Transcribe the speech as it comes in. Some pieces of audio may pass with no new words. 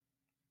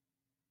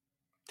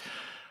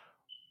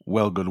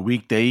Well, good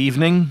weekday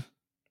evening.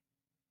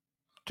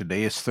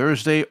 Today is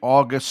Thursday,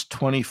 August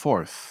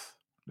 24th.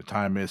 The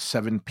time is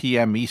 7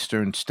 p.m.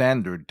 Eastern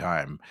Standard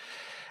Time,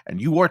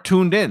 and you are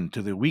tuned in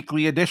to the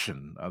weekly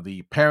edition of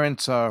the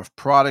Parents of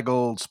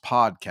Prodigals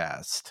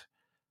podcast.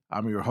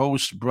 I'm your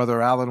host,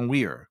 Brother Alan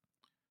Weir,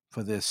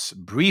 for this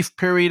brief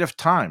period of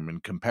time in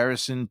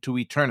comparison to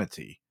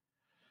eternity.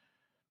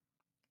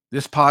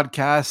 This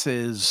podcast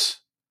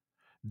is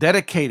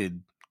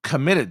dedicated,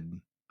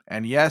 committed,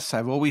 and yes,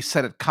 I've always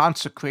said it,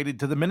 consecrated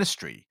to the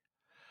ministry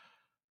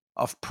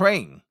of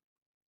praying,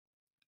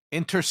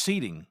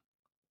 interceding,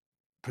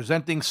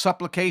 presenting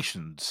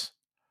supplications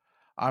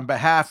on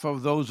behalf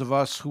of those of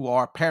us who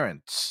are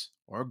parents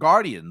or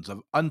guardians of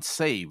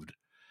unsaved,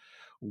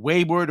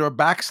 wayward, or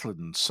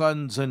backslidden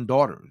sons and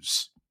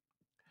daughters.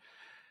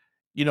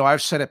 You know,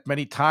 I've said it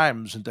many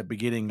times at the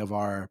beginning of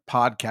our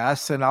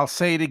podcast, and I'll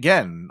say it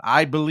again.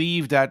 I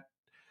believe that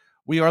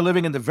we are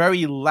living in the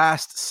very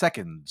last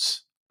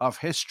seconds of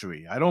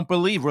history. I don't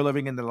believe we're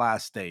living in the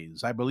last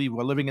days. I believe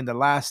we're living in the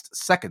last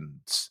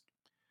seconds.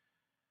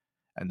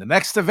 And the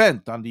next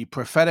event on the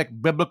prophetic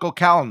biblical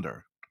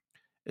calendar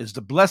is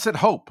the blessed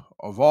hope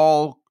of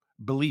all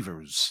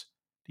believers,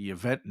 the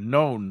event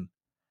known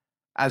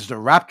as the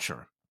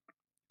rapture.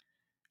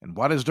 And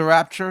what is the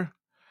rapture?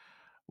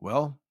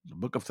 Well, the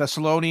book of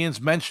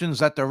Thessalonians mentions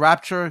that the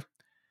rapture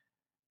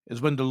is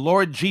when the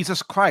Lord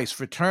Jesus Christ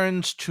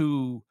returns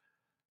to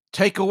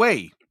take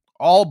away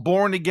all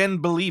born again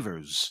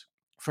believers,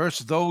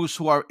 first those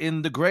who are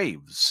in the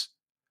graves,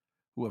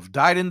 who have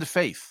died in the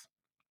faith.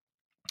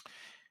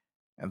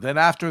 And then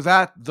after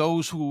that,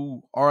 those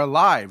who are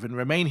alive and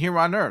remain here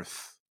on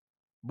earth,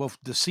 both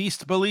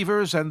deceased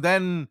believers and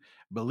then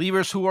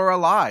believers who are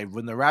alive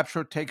when the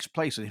rapture takes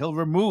place, and he'll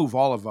remove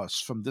all of us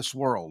from this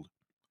world.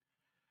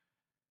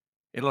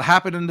 It'll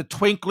happen in the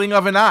twinkling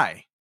of an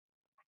eye.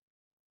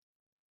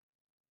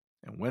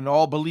 And when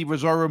all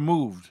believers are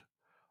removed,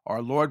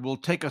 our Lord will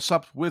take us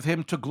up with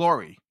him to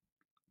glory.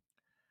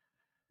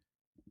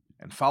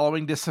 And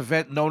following this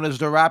event known as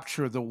the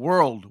rapture, the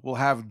world will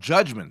have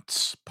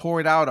judgments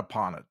poured out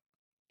upon it.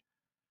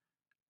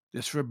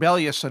 This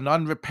rebellious and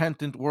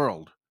unrepentant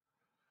world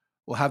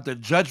will have the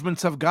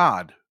judgments of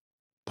God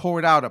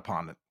poured out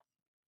upon it.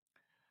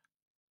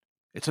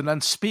 It's an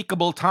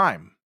unspeakable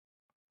time,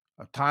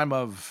 a time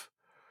of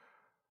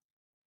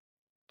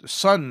the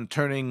sun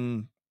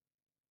turning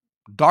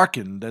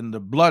darkened and the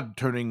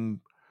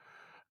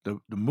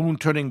moon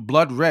turning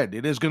blood red.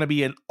 It is going to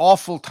be an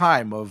awful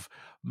time of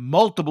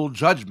multiple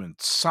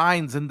judgments,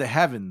 signs in the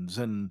heavens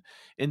and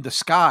in the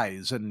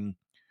skies, and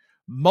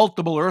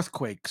multiple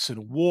earthquakes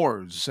and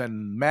wars,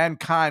 and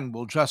mankind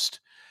will just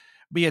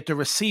be at the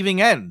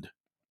receiving end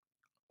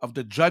of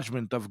the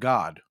judgment of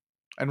God.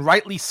 And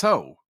rightly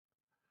so,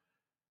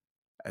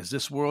 as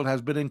this world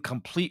has been in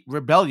complete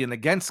rebellion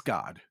against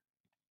God.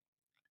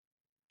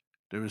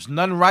 There is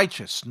none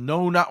righteous,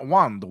 no, not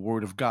one, the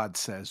word of God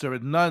says. There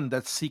is none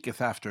that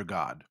seeketh after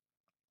God.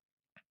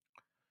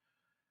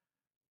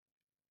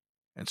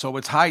 And so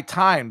it's high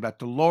time that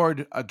the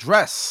Lord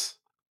address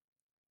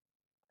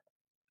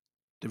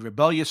the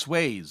rebellious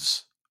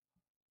ways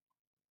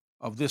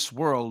of this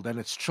world and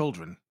its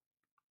children.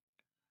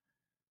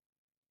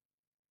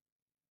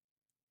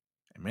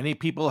 And many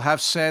people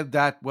have said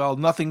that, well,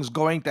 nothing's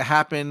going to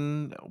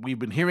happen. We've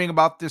been hearing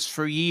about this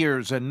for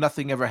years and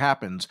nothing ever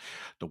happens.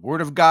 The word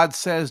of God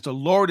says the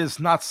Lord is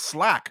not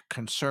slack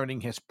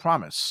concerning his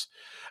promise,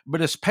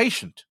 but is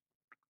patient.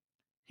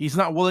 He's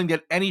not willing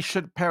that any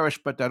should perish,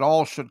 but that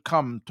all should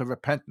come to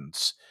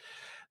repentance.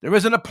 There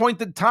is an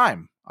appointed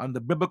time on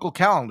the biblical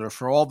calendar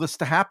for all this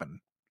to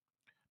happen,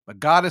 but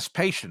God is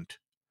patient.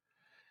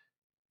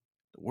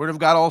 The Word of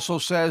God also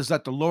says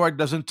that the Lord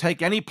doesn't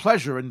take any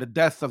pleasure in the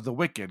death of the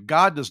wicked.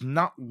 God does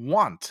not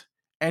want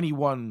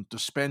anyone to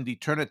spend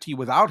eternity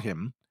without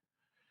him,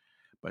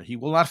 but he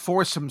will not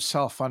force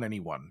himself on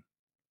anyone.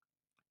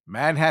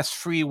 Man has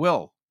free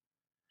will.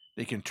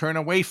 They can turn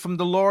away from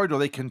the Lord or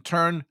they can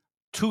turn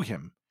to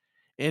him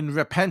in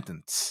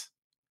repentance,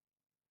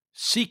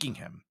 seeking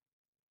him,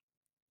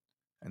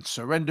 and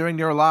surrendering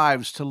their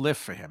lives to live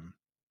for him.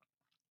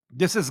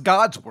 This is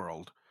God's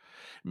world.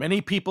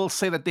 Many people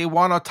say that they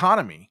want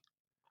autonomy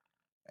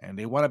and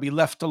they want to be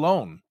left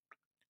alone.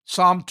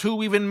 Psalm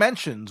 2 even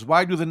mentions,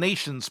 why do the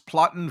nations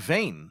plot in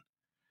vain,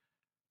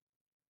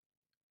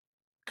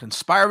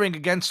 conspiring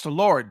against the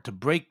Lord to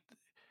break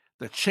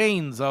the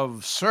chains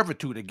of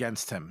servitude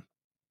against him?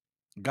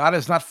 God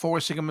is not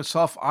forcing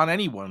himself on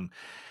anyone.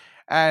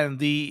 And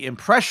the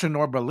impression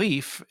or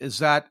belief is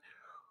that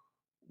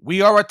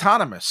we are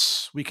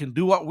autonomous. We can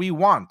do what we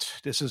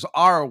want. This is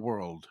our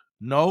world.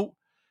 No,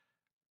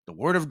 the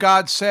Word of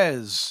God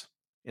says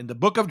in the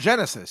book of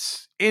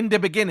Genesis, in the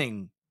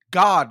beginning,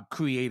 God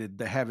created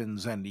the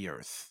heavens and the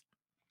earth.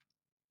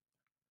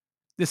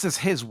 This is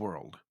his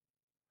world.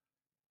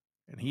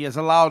 And he has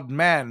allowed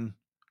man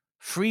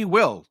free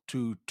will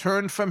to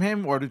turn from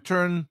him or to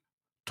turn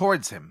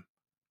towards him.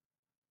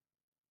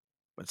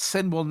 But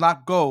sin will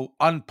not go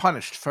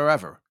unpunished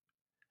forever.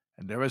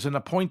 And there is an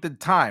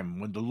appointed time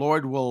when the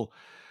Lord will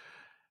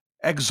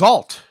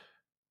exalt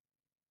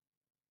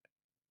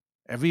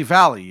every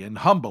valley and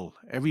humble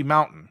every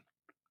mountain.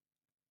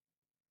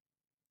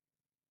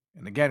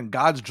 And again,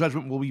 God's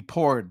judgment will be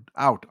poured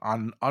out on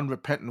an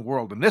unrepentant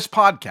world. And this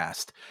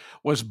podcast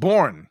was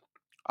born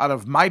out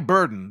of my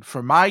burden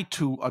for my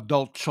two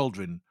adult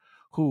children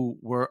who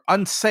were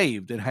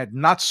unsaved and had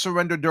not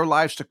surrendered their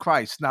lives to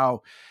Christ.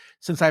 Now,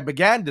 since I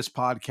began this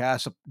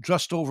podcast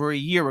just over a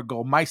year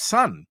ago, my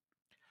son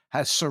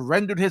has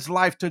surrendered his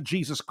life to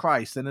Jesus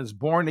Christ and is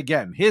born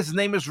again. His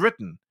name is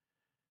written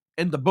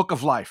in the book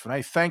of life, and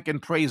I thank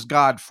and praise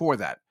God for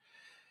that.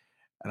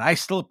 And I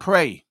still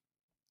pray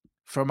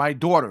for my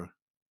daughter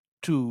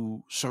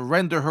to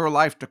surrender her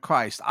life to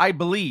Christ. I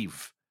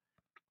believe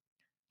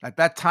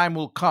that time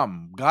will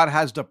come. God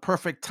has the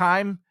perfect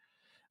time,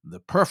 the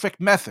perfect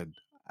method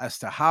as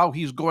to how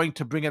he's going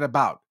to bring it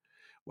about.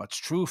 What's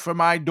true for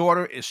my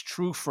daughter is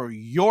true for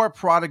your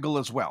prodigal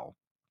as well.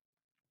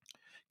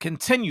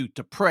 Continue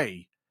to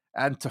pray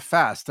and to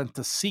fast and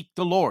to seek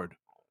the Lord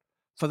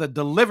for the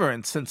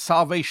deliverance and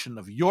salvation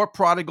of your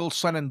prodigal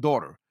son and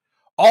daughter.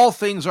 All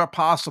things are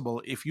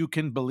possible if you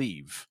can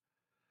believe.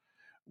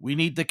 We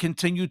need to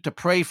continue to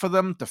pray for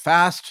them, to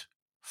fast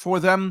for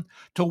them,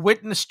 to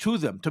witness to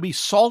them, to be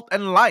salt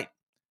and light,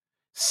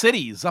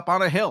 cities up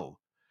on a hill,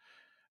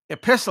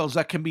 epistles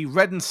that can be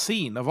read and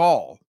seen of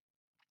all,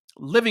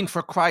 living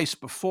for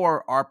Christ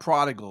before our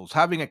prodigals,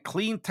 having a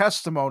clean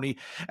testimony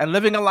and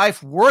living a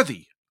life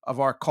worthy of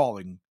our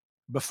calling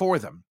before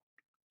them.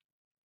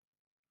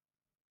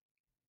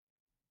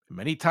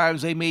 Many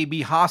times they may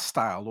be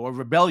hostile or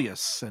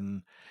rebellious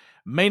and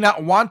may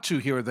not want to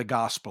hear the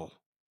gospel.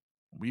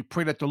 We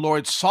pray that the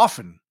Lord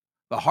soften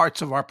the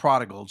hearts of our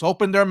prodigals,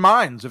 open their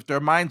minds if their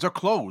minds are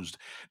closed.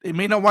 They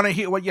may not want to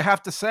hear what you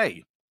have to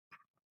say.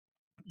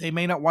 They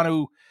may not want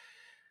to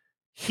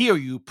hear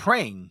you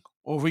praying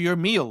over your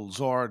meals,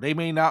 or they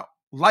may not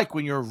like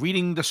when you're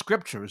reading the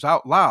scriptures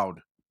out loud.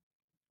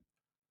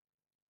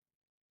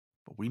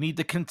 But we need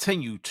to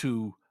continue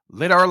to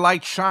let our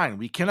light shine.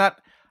 We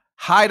cannot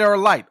hide our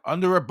light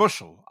under a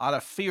bushel out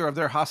of fear of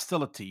their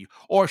hostility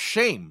or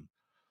shame.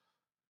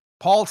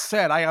 Paul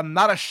said, I am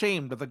not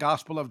ashamed of the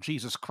gospel of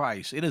Jesus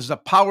Christ. It is the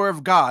power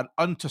of God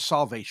unto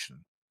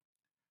salvation.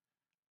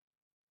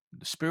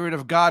 The Spirit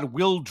of God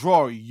will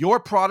draw your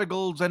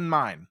prodigals and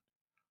mine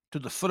to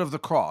the foot of the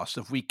cross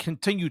if we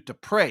continue to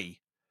pray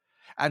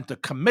and to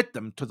commit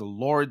them to the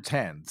Lord's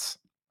hands.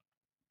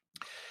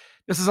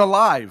 This is a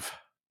live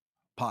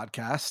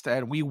podcast,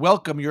 and we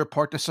welcome your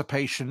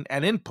participation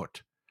and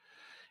input.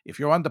 If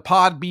you're on the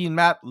Podbean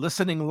mat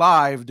listening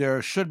live,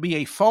 there should be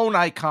a phone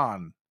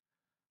icon,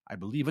 I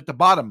believe at the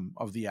bottom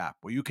of the app,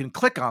 where you can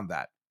click on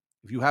that.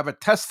 If you have a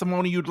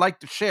testimony you'd like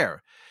to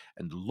share,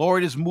 and the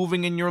Lord is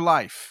moving in your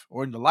life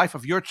or in the life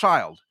of your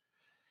child,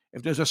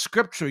 if there's a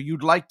scripture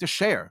you'd like to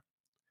share,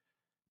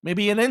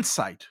 maybe an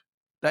insight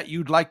that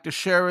you'd like to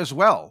share as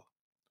well,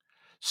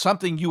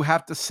 something you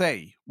have to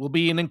say will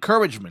be an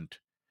encouragement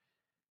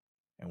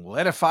and will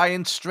edify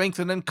and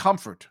strengthen and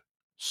comfort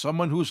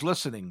someone who's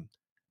listening,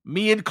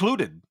 me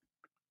included.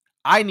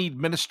 I need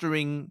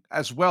ministering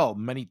as well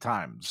many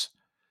times.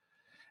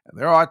 And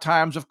there are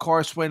times, of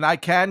course, when I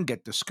can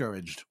get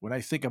discouraged, when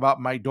I think about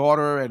my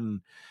daughter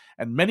and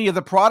many of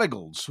the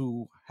prodigals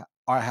who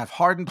have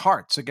hardened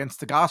hearts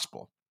against the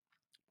gospel.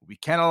 We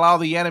can't allow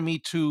the enemy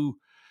to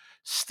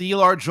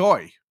steal our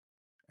joy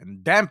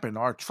and dampen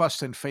our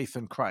trust and faith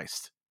in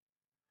Christ.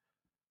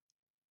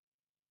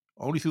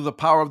 Only through the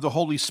power of the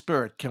Holy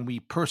Spirit can we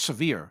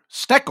persevere.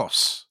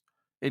 Stekos,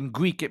 in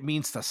Greek, it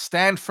means to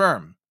stand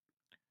firm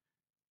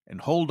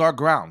and hold our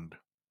ground.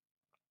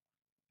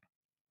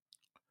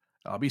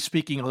 I'll be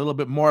speaking a little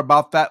bit more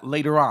about that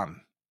later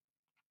on.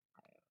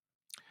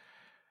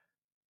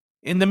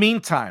 In the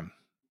meantime,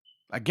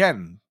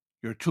 again,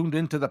 you're tuned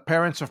into the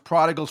Parents of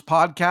Prodigals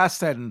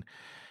podcast, and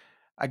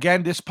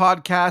again, this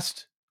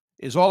podcast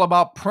is all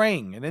about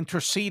praying and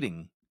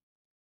interceding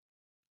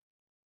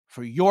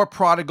for your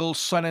prodigal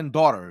son and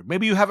daughter.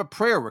 Maybe you have a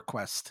prayer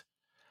request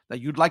that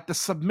you'd like to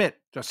submit.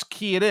 Just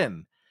key it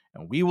in,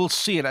 and we will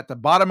see it at the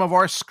bottom of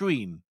our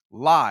screen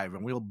live,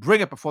 and we'll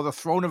bring it before the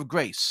throne of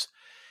grace.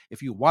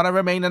 If you want to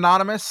remain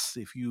anonymous,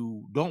 if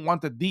you don't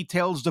want the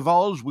details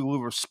divulged, we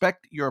will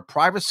respect your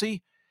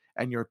privacy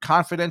and your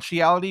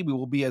confidentiality. We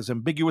will be as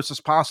ambiguous as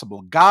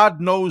possible.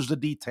 God knows the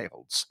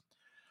details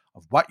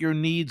of what your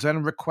needs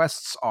and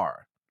requests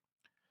are.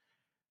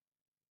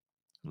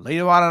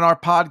 Later on in our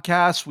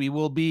podcast, we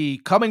will be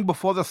coming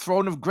before the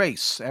throne of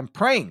grace and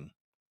praying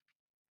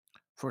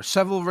for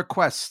several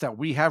requests that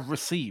we have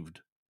received.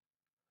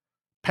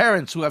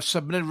 Parents who have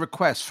submitted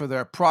requests for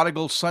their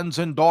prodigal sons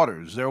and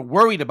daughters. They're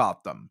worried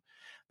about them.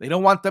 They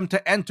don't want them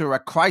to enter a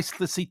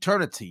Christless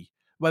eternity,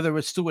 whether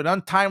it's through an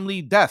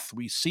untimely death.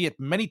 We see it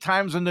many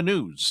times in the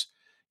news.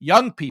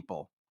 Young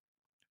people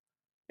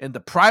in the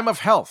prime of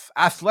health,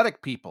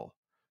 athletic people,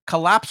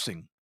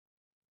 collapsing.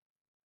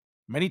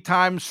 Many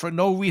times for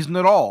no reason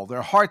at all,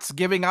 their hearts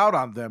giving out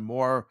on them,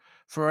 or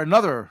for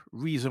another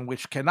reason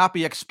which cannot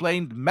be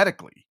explained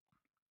medically.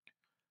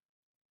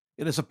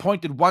 It is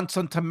appointed once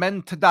unto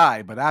men to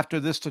die, but after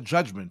this to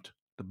judgment,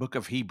 the book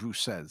of Hebrews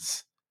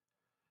says.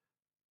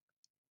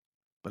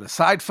 But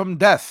aside from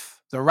death,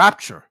 the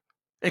rapture,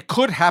 it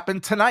could happen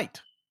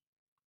tonight.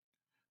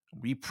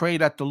 We pray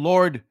that the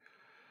Lord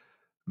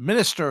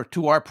minister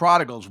to our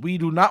prodigals. We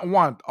do not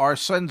want our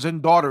sons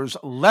and daughters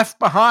left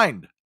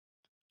behind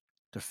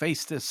to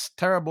face this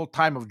terrible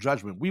time of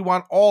judgment. We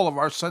want all of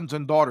our sons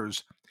and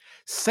daughters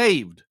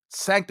saved,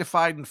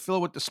 sanctified, and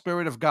filled with the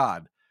Spirit of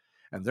God,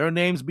 and their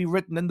names be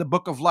written in the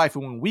book of life.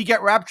 And when we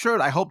get raptured,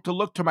 I hope to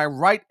look to my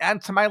right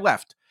and to my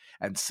left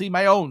and see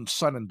my own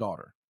son and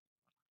daughter.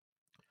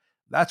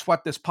 That's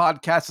what this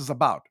podcast is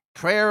about.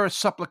 Prayer,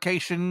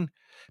 supplication,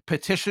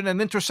 petition,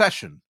 and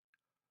intercession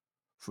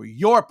for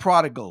your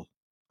prodigal,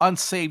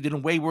 unsaved,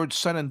 and wayward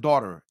son and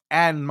daughter,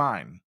 and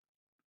mine.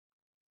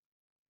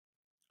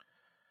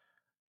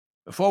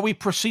 Before we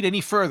proceed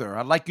any further,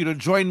 I'd like you to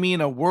join me in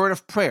a word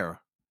of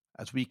prayer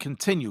as we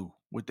continue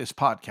with this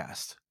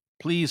podcast.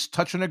 Please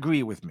touch and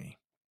agree with me.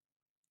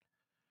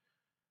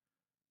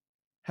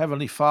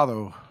 Heavenly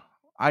Father,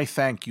 I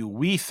thank you.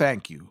 We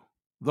thank you.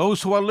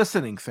 Those who are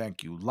listening,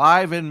 thank you,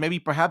 live and maybe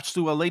perhaps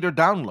through a later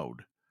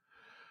download.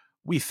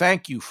 We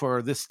thank you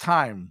for this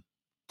time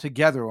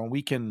together when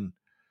we can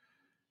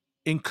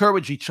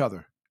encourage each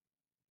other,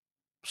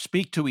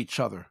 speak to each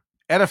other,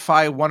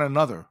 edify one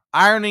another,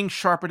 ironing,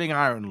 sharpening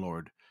iron,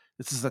 Lord.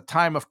 This is a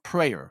time of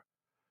prayer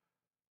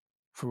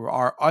for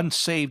our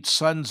unsaved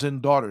sons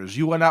and daughters.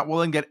 You are not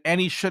willing that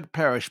any should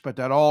perish, but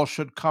that all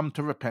should come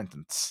to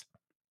repentance.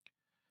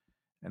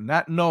 And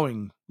that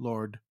knowing,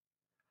 Lord,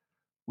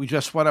 we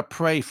just want to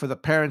pray for the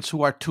parents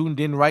who are tuned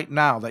in right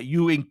now, that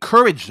you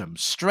encourage them,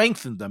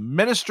 strengthen them,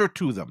 minister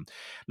to them.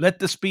 Let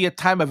this be a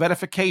time of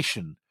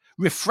edification,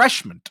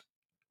 refreshment.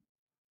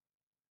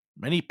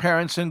 Many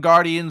parents and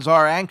guardians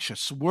are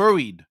anxious,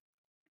 worried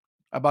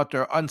about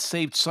their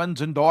unsaved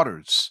sons and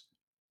daughters.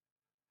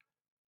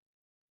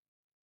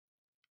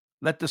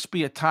 Let this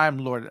be a time,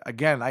 Lord,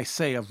 again, I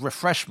say, of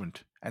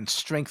refreshment and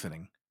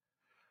strengthening.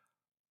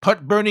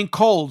 Put burning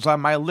coals on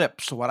my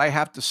lips, so what I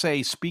have to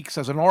say speaks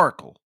as an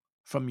oracle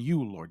from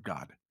you, Lord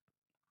God.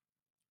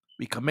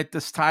 We commit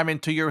this time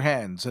into your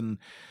hands, and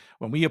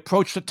when we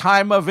approach the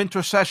time of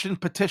intercession,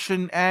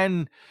 petition,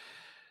 and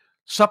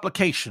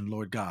supplication,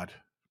 Lord God,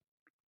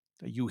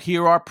 that you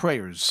hear our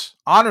prayers,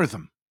 honor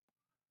them,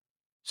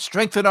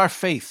 strengthen our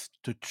faith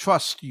to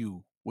trust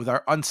you with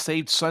our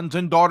unsaved sons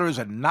and daughters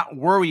and not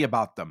worry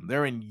about them.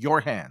 They're in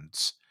your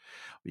hands.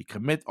 We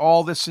commit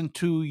all this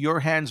into your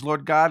hands,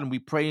 Lord God, and we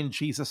pray in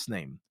Jesus'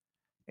 name.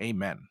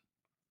 Amen.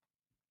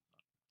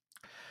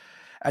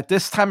 At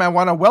this time, I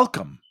want to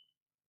welcome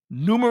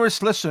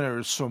numerous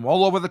listeners from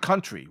all over the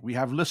country. We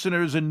have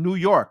listeners in New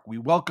York. We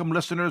welcome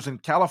listeners in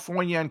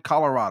California and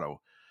Colorado,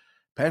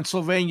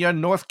 Pennsylvania,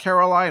 North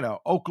Carolina,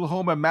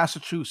 Oklahoma,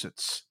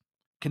 Massachusetts,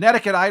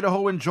 Connecticut,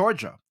 Idaho, and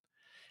Georgia,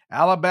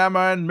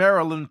 Alabama and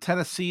Maryland,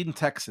 Tennessee and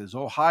Texas,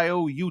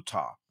 Ohio,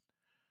 Utah.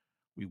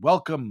 We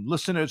welcome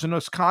listeners in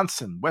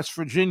Wisconsin, West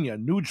Virginia,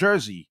 New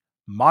Jersey,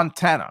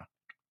 Montana,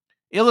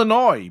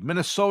 Illinois,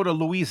 Minnesota,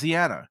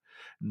 Louisiana,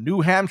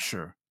 New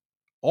Hampshire,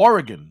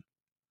 Oregon,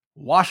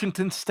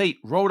 Washington State,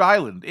 Rhode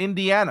Island,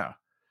 Indiana,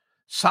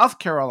 South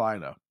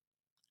Carolina,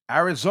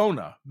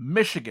 Arizona,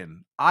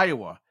 Michigan,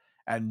 Iowa,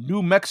 and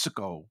New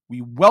Mexico.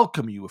 We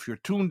welcome you. If you're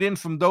tuned in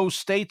from those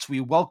states,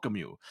 we welcome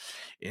you.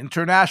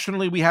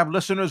 Internationally, we have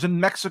listeners in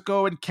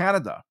Mexico and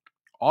Canada,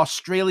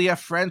 Australia,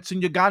 France,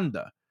 and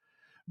Uganda,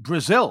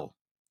 Brazil,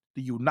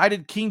 the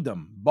United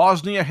Kingdom,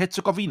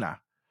 Bosnia-Herzegovina,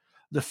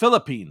 the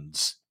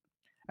Philippines,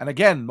 and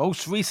again,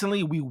 most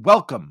recently, we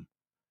welcome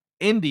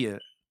India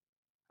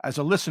as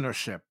a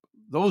listenership.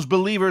 Those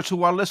believers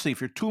who are listening,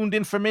 if you're tuned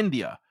in from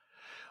India,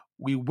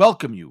 we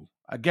welcome you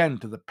again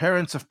to the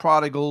Parents of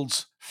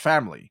Prodigals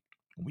family.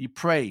 We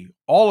pray,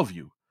 all of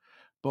you,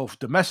 both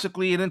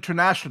domestically and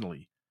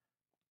internationally,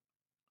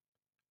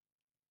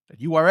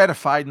 that you are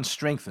edified and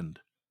strengthened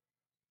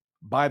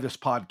by this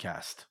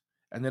podcast,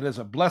 and it is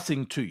a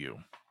blessing to you.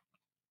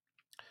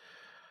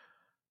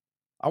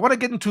 I want to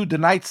get into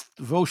tonight's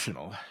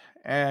devotional,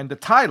 and the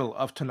title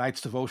of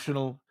tonight's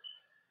devotional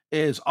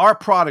is Our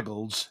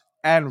Prodigals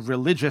and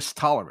Religious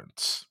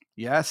Tolerance.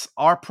 Yes,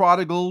 Our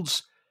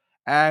Prodigals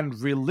and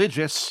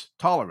Religious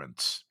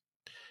Tolerance.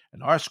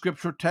 And our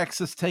scripture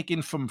text is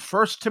taken from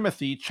 1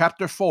 Timothy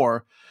chapter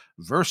 4,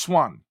 verse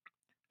 1.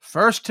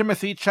 1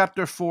 Timothy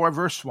chapter 4,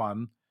 verse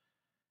 1.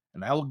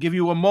 And I will give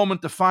you a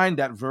moment to find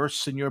that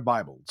verse in your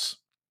Bibles.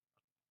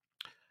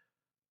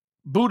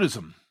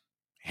 Buddhism,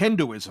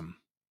 Hinduism,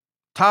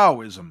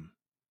 Taoism,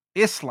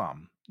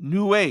 Islam,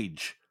 New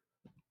Age,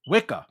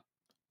 Wicca,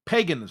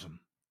 paganism.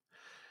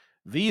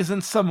 These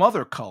and some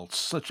other cults,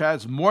 such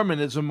as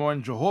Mormonism or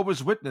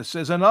Jehovah's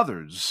Witnesses and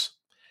others.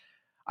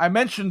 I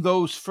mentioned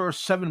those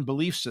first 7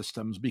 belief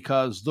systems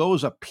because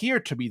those appear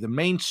to be the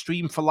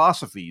mainstream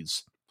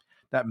philosophies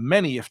that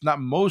many, if not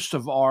most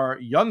of our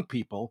young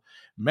people,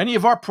 many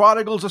of our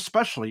prodigals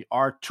especially,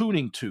 are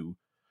turning to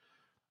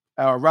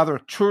rather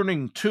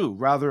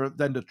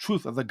than the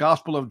truth of the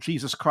gospel of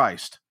Jesus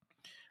Christ.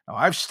 Now,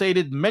 I've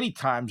stated many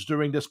times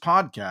during this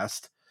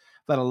podcast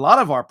that a lot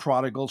of our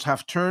prodigals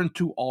have turned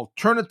to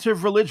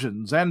alternative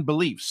religions and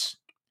beliefs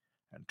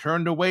and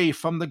turned away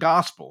from the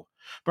gospel,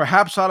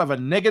 perhaps out of a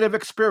negative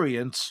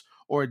experience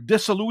or a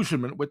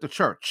disillusionment with the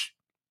church.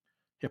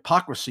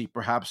 Hypocrisy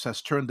perhaps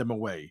has turned them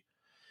away,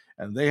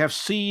 and they have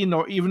seen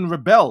or even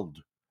rebelled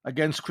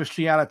against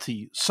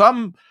Christianity.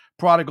 Some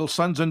prodigal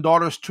sons and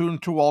daughters turn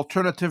to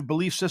alternative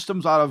belief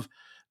systems out of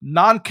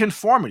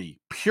nonconformity,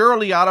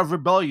 purely out of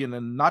rebellion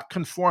and not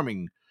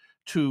conforming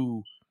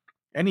to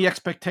any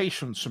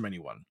expectations from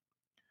anyone.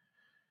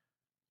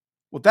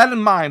 With that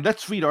in mind,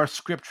 let's read our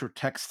scripture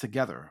text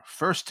together.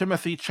 1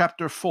 Timothy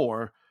chapter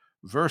 4,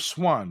 verse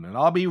 1, and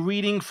I'll be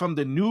reading from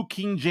the New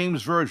King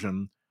James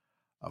Version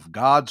of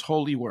God's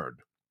holy word.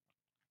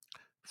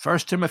 1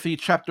 Timothy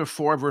chapter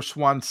 4, verse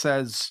 1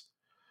 says,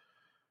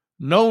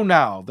 "Know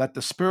now that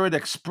the Spirit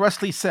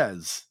expressly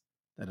says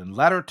that in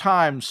latter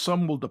times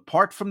some will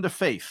depart from the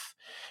faith,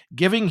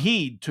 giving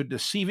heed to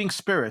deceiving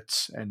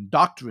spirits and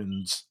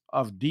doctrines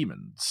of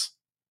demons."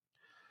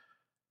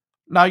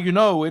 Now, you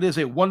know, it is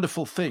a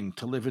wonderful thing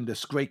to live in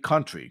this great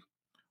country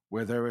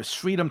where there is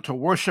freedom to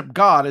worship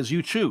God as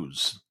you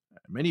choose.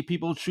 Many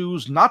people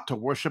choose not to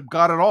worship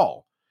God at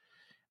all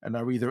and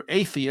are either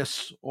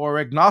atheists or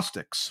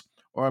agnostics,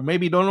 or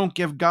maybe don't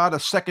give God a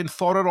second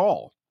thought at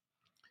all.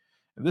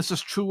 And this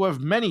is true of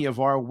many of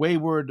our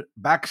wayward,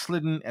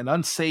 backslidden, and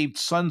unsaved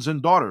sons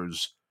and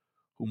daughters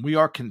whom we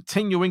are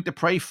continuing to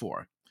pray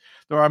for.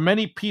 There are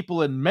many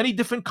people in many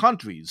different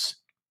countries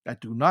that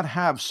do not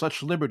have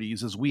such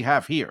liberties as we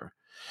have here.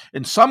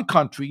 In some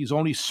countries,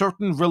 only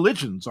certain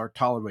religions are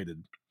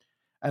tolerated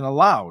and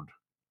allowed,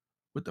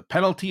 with the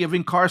penalty of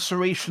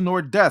incarceration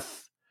or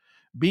death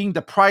being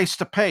the price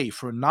to pay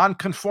for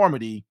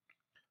nonconformity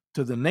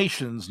to the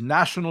nation's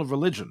national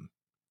religion.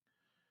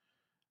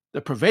 The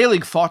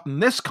prevailing thought in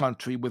this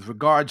country with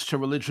regards to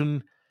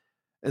religion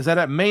is that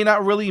it may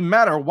not really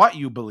matter what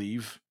you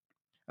believe,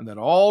 and that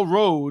all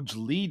roads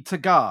lead to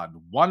God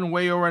one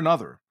way or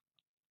another.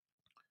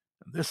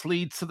 And this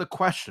leads to the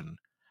question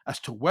as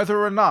to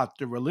whether or not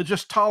the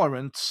religious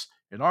tolerance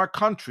in our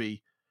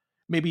country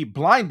may be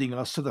blinding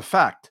us to the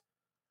fact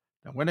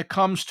that when it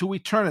comes to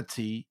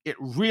eternity, it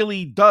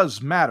really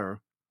does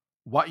matter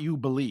what you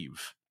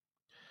believe.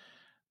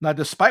 Now,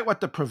 despite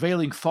what the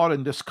prevailing thought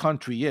in this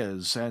country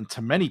is, and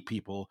to many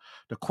people,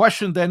 the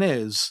question then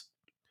is,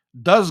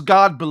 does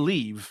God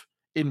believe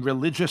in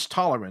religious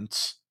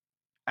tolerance,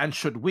 and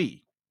should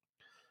we?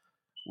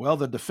 Well,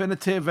 the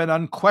definitive and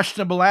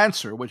unquestionable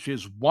answer, which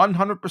is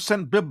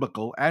 100%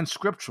 biblical and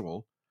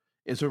scriptural,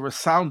 is a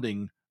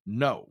resounding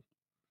no.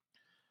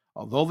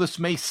 Although this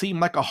may seem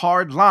like a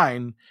hard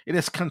line, it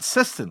is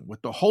consistent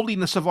with the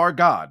holiness of our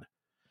God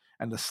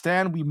and the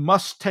stand we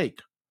must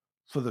take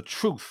for the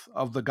truth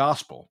of the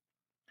gospel.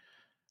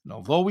 And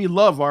although we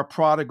love our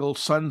prodigal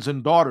sons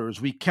and daughters,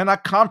 we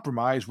cannot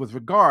compromise with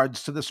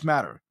regards to this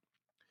matter.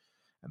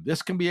 And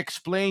this can be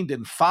explained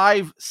in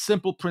 5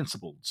 simple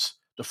principles.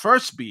 The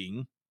first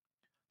being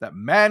that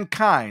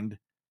mankind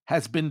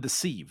has been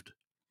deceived.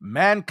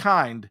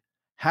 Mankind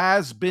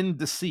has been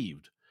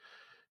deceived.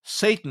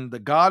 Satan, the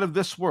god of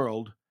this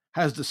world,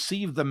 has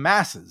deceived the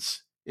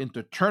masses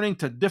into turning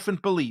to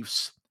different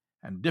beliefs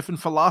and different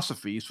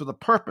philosophies for the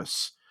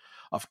purpose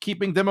of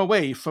keeping them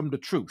away from the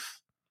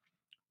truth.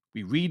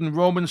 We read in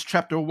Romans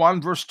chapter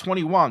 1, verse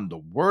 21, the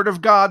word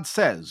of God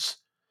says,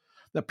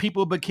 "The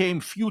people became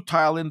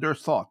futile in their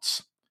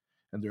thoughts,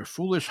 and their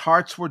foolish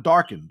hearts were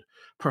darkened.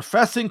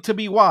 Professing to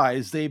be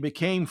wise, they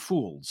became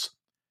fools,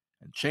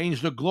 and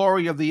changed the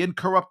glory of the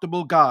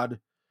incorruptible God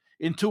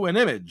into an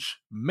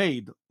image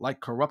made like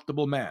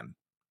corruptible man."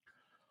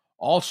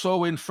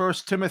 Also in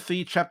 1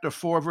 Timothy chapter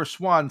 4, verse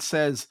 1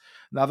 says,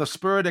 "Now the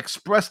Spirit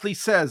expressly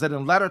says that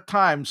in latter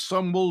times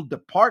some will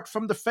depart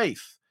from the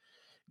faith,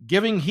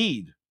 giving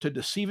heed to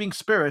deceiving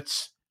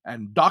spirits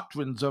and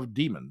doctrines of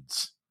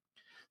demons."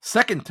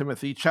 2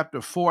 Timothy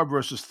chapter 4,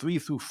 verses 3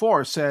 through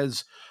 4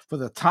 says, "For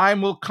the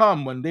time will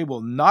come when they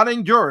will not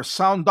endure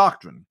sound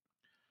doctrine,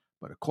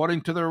 but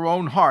according to their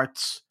own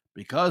hearts,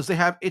 because they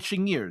have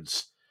itching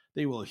ears,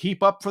 they will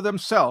heap up for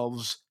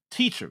themselves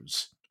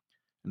teachers,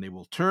 and they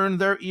will turn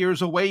their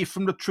ears away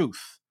from the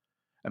truth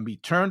and be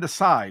turned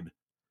aside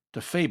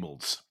to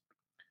fables."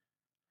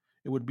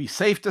 It would be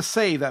safe to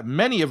say that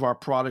many of our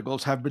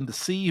prodigals have been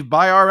deceived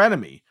by our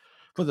enemy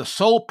for the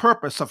sole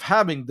purpose of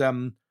having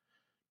them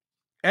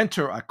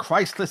enter a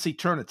Christless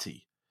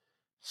eternity.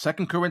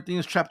 2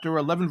 Corinthians chapter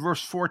 11,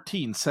 verse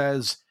 14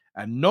 says,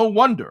 "And no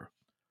wonder,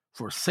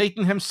 for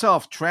Satan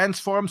himself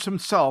transforms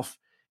himself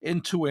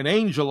into an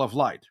angel of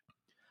light."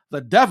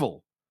 The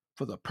devil,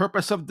 for the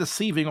purpose of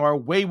deceiving our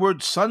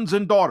wayward sons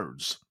and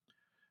daughters,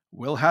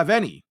 will have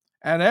any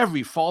and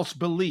every false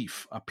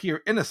belief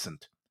appear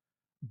innocent,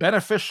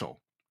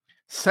 beneficial,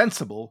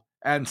 sensible,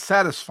 and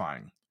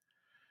satisfying.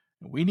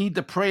 We need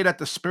to pray that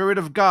the Spirit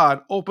of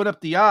God open up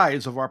the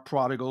eyes of our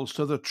prodigals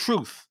to the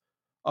truth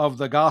of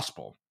the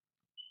gospel.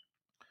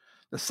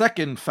 The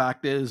second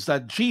fact is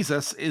that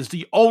Jesus is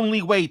the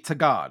only way to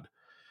God.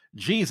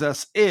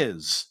 Jesus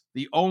is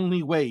the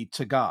only way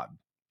to God.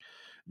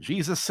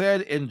 Jesus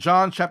said in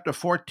John chapter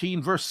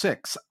 14, verse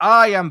 6,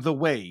 I am the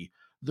way,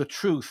 the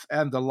truth,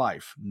 and the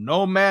life.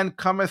 No man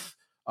cometh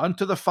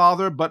unto the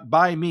Father but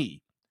by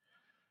me.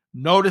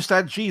 Notice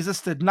that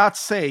Jesus did not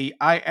say,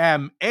 I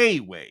am a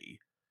way.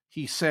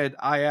 He said,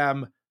 I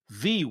am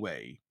the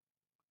way.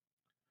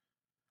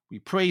 We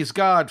praise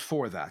God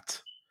for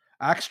that.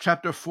 Acts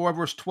chapter 4,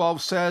 verse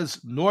 12 says,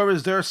 Nor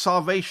is there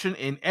salvation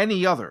in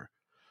any other,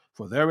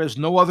 for there is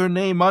no other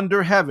name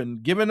under heaven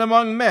given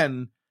among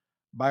men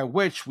by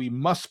which we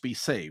must be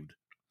saved.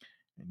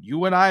 And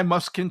you and I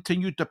must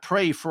continue to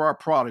pray for our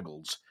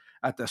prodigals,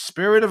 that the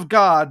Spirit of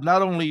God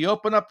not only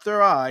open up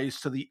their eyes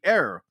to the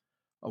error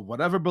of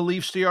whatever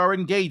beliefs they are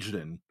engaged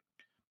in,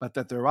 but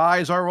that their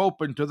eyes are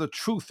open to the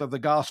truth of the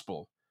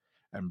gospel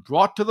and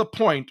brought to the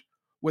point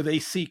where they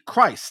see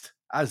Christ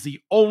as the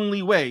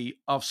only way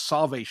of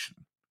salvation.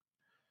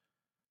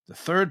 The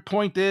third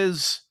point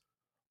is,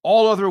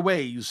 all other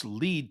ways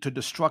lead to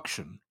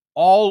destruction.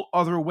 All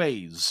other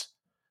ways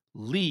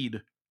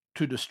lead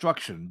to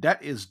destruction.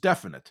 That is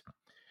definite.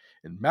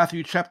 In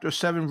Matthew chapter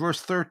 7,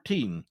 verse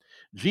 13,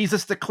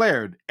 Jesus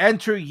declared,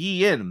 Enter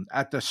ye in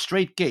at the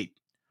strait gate,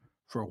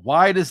 for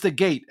wide is the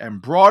gate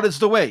and broad is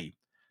the way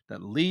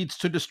that leads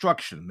to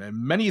destruction, and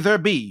many there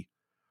be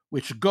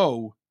which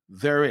go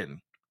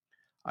therein.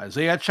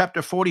 Isaiah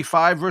chapter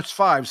 45, verse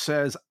 5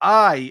 says,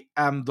 I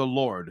am the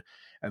Lord,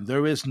 and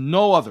there is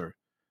no other.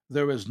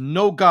 There is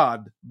no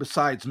God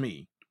besides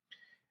me.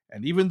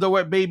 And even though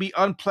it may be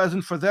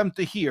unpleasant for them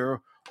to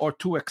hear or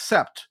to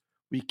accept,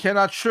 we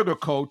cannot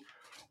sugarcoat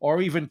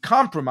or even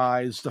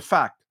compromise the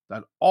fact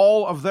that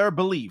all of their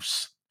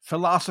beliefs,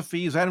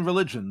 philosophies, and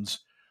religions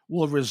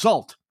will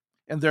result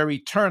in their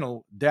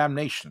eternal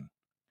damnation.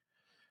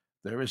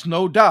 There is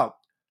no doubt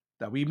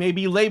that we may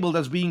be labeled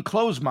as being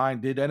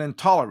closed-minded and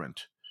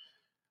intolerant.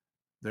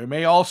 There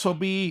may also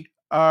be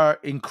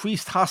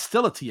increased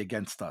hostility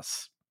against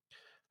us.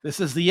 This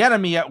is the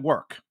enemy at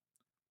work.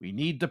 We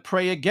need to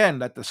pray again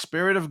that the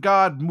Spirit of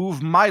God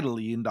move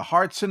mightily in the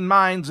hearts and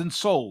minds and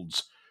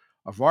souls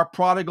of our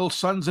prodigal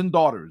sons and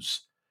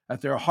daughters,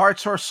 that their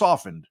hearts are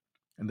softened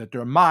and that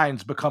their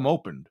minds become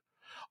opened.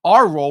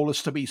 Our role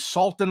is to be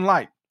salt and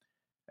light,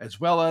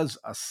 as well as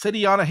a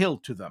city on a hill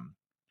to them.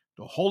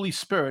 The Holy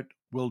Spirit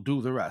will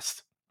do the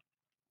rest.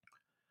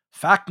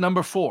 Fact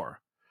number 4,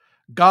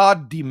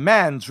 God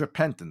demands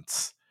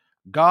repentance.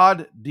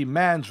 God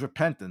demands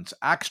repentance.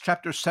 Acts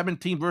chapter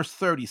 17, verse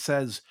 30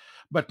 says,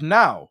 But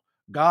now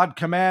God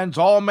commands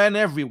all men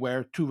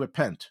everywhere to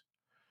repent.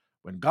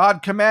 When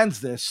God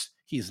commands this,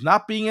 he's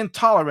not being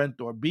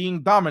intolerant or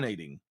being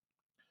dominating.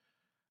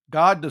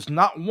 God does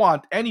not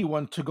want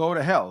anyone to go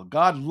to hell.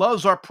 God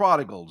loves our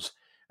prodigals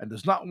and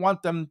does not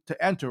want them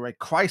to enter a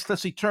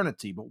Christless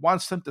eternity, but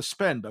wants them to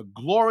spend a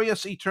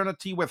glorious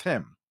eternity with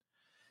him.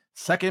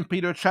 2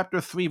 Peter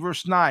chapter 3,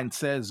 verse 9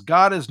 says,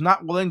 God is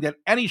not willing that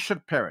any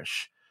should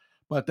perish,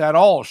 but that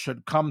all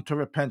should come to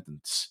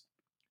repentance.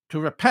 To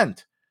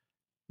repent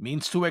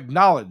means to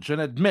acknowledge and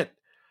admit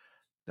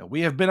that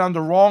we have been on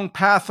the wrong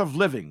path of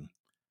living,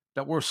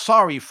 that we're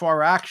sorry for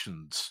our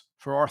actions,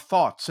 for our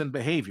thoughts and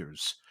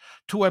behaviors,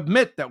 to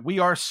admit that we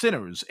are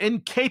sinners,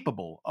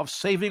 incapable of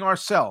saving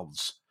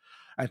ourselves,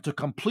 and to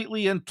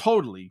completely and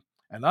totally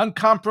and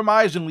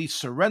uncompromisingly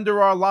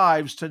surrender our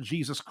lives to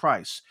Jesus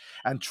Christ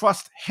and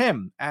trust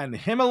him and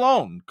him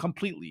alone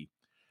completely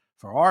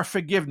for our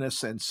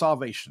forgiveness and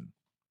salvation.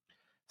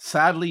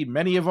 Sadly,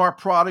 many of our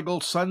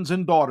prodigal sons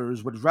and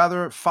daughters would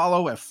rather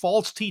follow a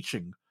false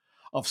teaching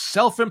of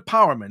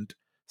self-empowerment,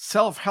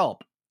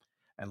 self-help,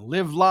 and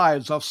live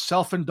lives of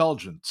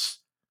self-indulgence.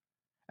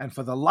 And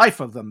for the life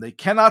of them, they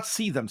cannot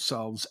see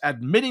themselves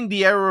admitting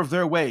the error of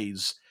their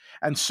ways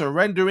and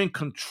surrendering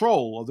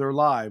control of their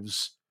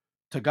lives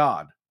to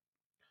God.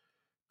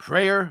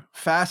 Prayer,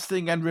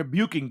 fasting, and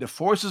rebuking the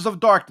forces of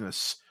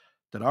darkness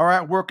that are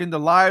at work in the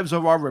lives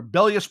of our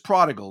rebellious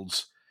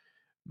prodigals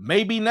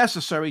may be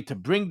necessary to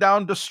bring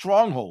down the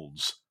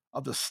strongholds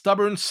of the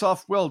stubborn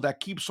self-will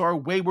that keeps our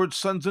wayward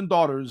sons and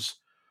daughters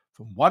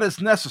from what is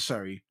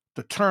necessary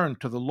to turn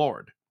to the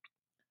Lord.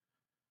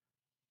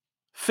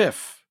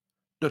 Fifth,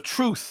 the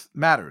truth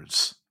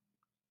matters.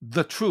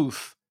 The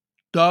truth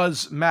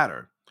does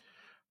matter.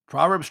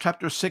 Proverbs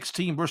chapter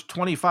 16, verse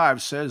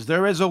 25 says,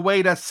 There is a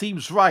way that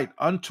seems right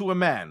unto a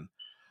man,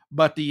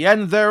 but the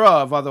end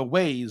thereof are the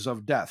ways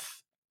of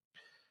death.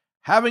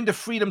 Having the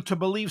freedom to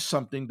believe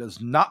something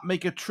does not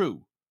make it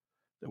true.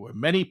 There were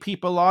many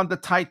people on the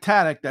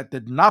Titanic that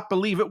did not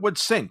believe it would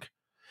sink.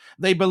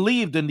 They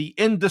believed in the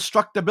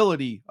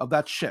indestructibility of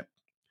that ship.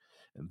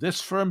 And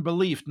this firm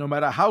belief, no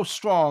matter how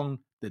strong,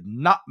 did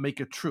not make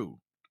it true.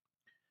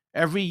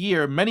 Every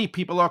year, many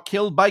people are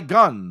killed by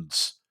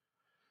guns,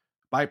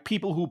 by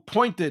people who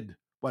pointed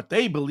what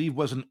they believe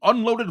was an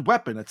unloaded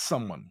weapon at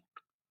someone.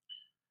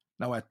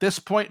 Now, at this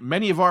point,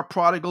 many of our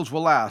prodigals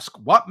will ask,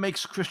 what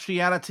makes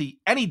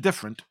Christianity any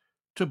different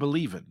to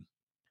believe in?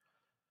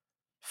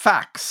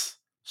 Facts,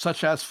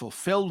 such as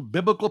fulfilled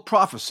biblical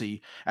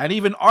prophecy and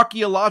even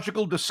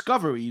archaeological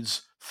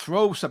discoveries,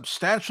 throw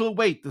substantial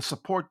weight to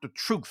support the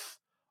truth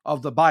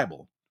of the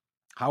Bible.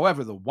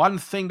 However, the one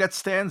thing that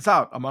stands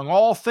out among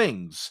all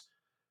things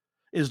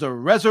is the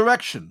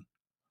resurrection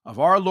of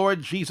our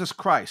Lord Jesus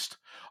Christ.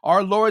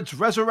 Our Lord's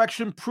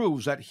resurrection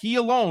proves that he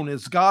alone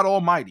is God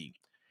Almighty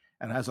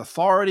and has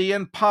authority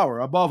and power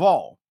above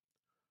all.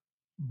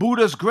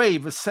 Buddha's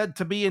grave is said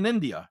to be in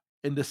India,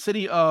 in the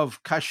city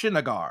of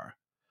Kashinagar.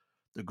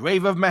 The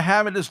grave of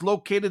Muhammad is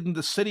located in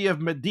the city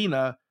of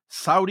Medina,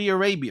 Saudi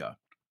Arabia.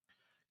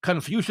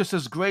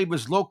 Confucius's grave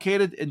is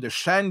located in the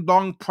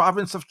Shandong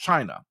province of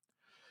China.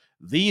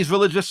 These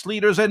religious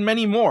leaders and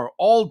many more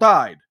all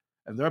died,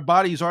 and their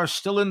bodies are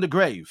still in the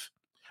grave.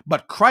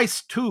 But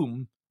Christ's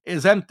tomb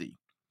is empty.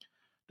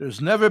 There's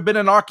never been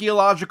an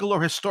archaeological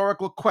or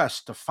historical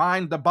quest to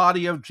find the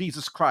body of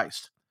Jesus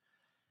Christ.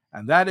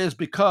 And that is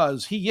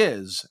because he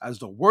is, as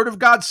the Word of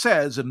God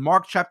says in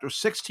Mark chapter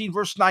 16,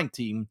 verse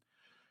 19,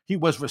 he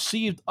was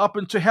received up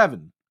into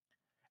heaven,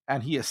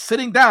 and he is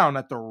sitting down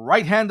at the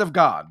right hand of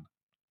God.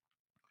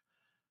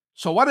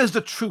 So, what is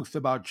the truth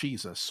about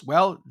Jesus?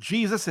 Well,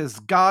 Jesus is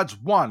God's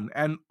one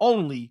and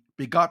only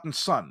begotten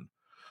Son,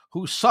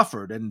 who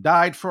suffered and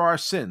died for our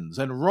sins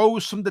and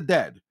rose from the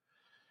dead.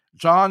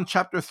 John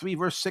chapter 3,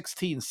 verse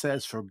 16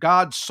 says, "For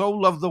God so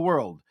loved the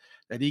world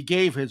that he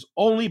gave his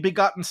only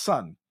begotten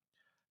Son,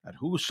 that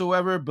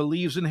whosoever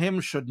believes in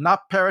him should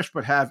not perish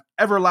but have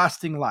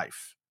everlasting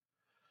life."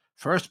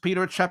 1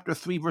 Peter chapter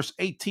 3, verse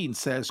 18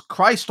 says,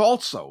 "Christ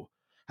also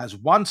has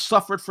once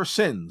suffered for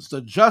sins,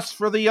 the just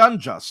for the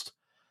unjust,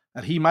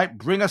 that he might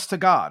bring us to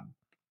God."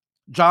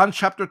 John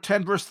chapter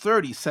 10, verse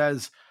 30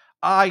 says,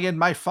 "I and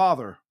my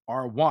Father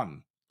are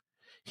one."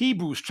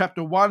 Hebrews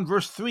chapter 1,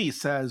 verse 3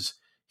 says,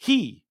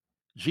 "He,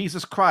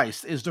 Jesus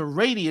Christ, is the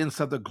radiance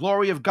of the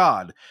glory of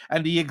God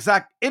and the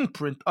exact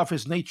imprint of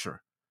his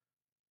nature."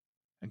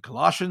 And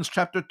Colossians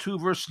chapter 2,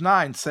 verse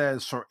 9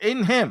 says, "For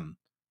in him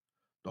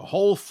the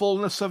whole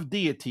fullness of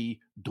deity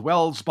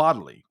dwells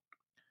bodily."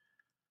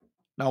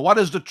 Now, what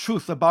is the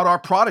truth about our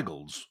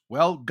prodigals?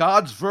 Well,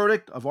 God's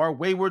verdict of our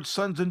wayward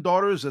sons and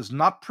daughters is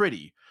not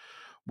pretty.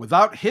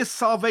 Without his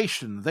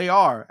salvation, they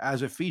are,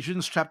 as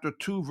Ephesians chapter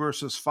 2,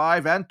 verses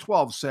 5 and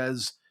 12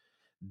 says,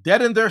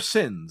 dead in their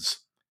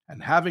sins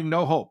and having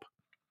no hope.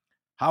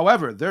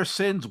 However, their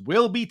sins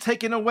will be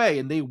taken away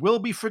and they will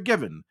be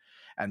forgiven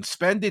and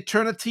spend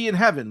eternity in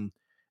heaven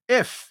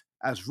if,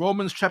 as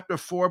Romans chapter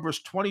 4,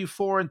 verse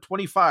 24 and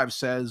 25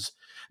 says,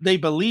 they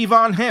believe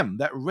on him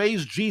that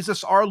raised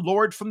Jesus our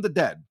Lord from the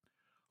dead,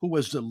 who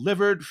was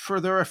delivered for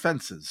their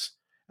offenses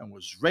and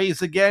was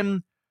raised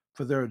again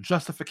for their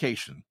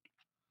justification.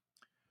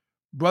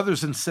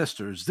 Brothers and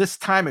sisters, this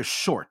time is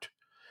short.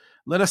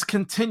 Let us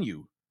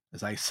continue,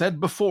 as I said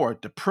before,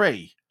 to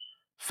pray,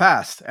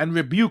 fast, and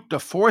rebuke the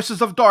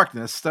forces of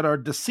darkness that are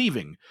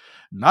deceiving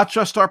not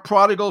just our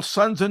prodigal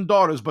sons and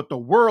daughters, but the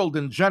world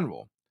in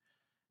general.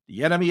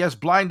 The enemy has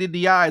blinded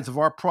the eyes of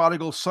our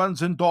prodigal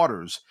sons and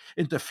daughters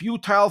into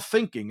futile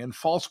thinking and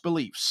false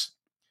beliefs.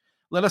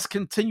 Let us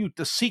continue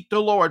to seek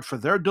the Lord for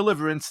their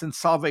deliverance and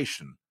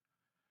salvation.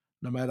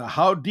 No matter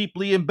how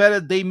deeply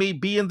embedded they may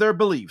be in their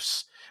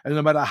beliefs, and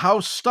no matter how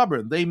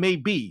stubborn they may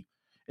be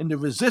in the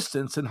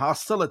resistance and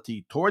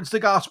hostility towards the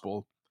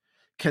gospel,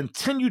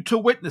 continue to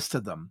witness to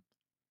them,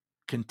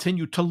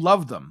 continue to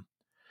love them,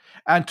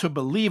 and to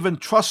believe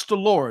and trust the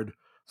Lord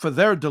for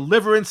their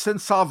deliverance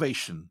and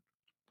salvation.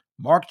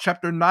 Mark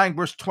chapter 9,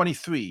 verse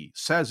 23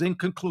 says in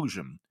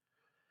conclusion,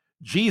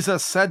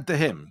 Jesus said to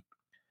him,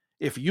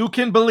 "If you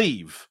can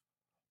believe,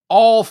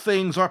 all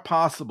things are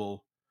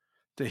possible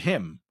to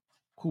him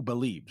who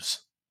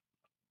believes."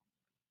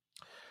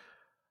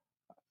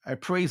 I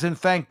praise and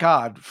thank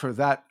God for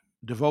that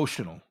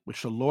devotional,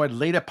 which the Lord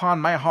laid upon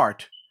my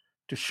heart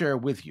to share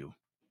with you.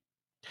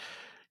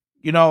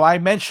 You know, I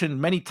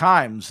mentioned many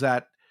times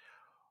that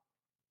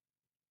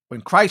when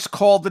Christ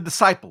called the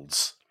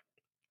disciples,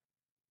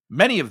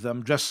 many of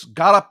them just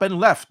got up and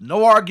left.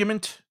 No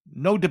argument,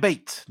 no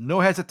debate,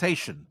 no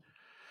hesitation.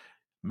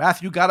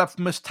 Matthew got up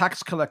from his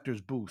tax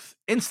collector's booth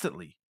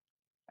instantly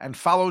and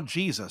followed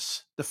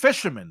Jesus. The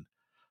fishermen,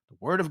 the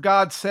Word of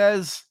God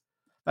says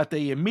that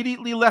they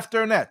immediately left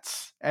their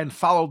nets and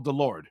followed the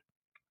Lord.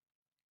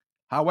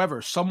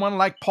 However, someone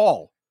like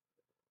Paul,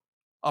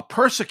 a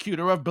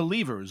persecutor of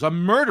believers, a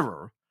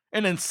murderer,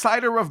 an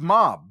inciter of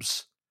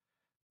mobs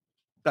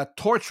that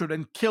tortured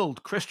and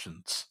killed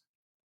Christians,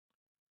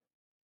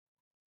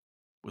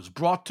 was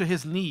brought to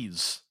his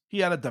knees. He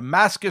had a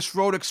Damascus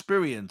Road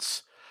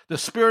experience. The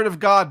Spirit of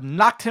God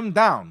knocked him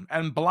down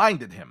and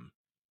blinded him.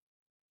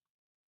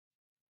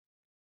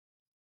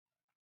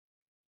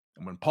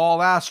 And when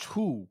Paul asked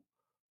who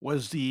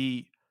was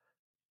the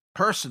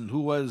person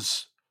who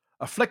was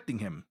afflicting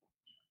him,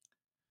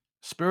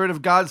 Spirit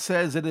of God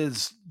says, "It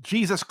is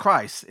Jesus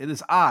Christ. It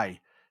is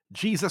I,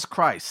 Jesus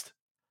Christ."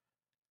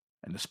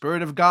 And the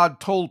Spirit of God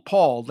told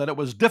Paul that it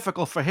was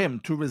difficult for him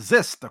to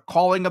resist the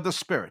calling of the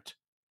Spirit.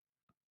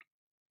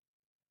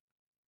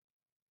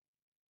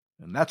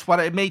 And that's what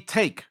it may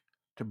take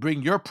to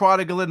bring your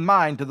prodigal in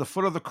mind to the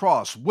foot of the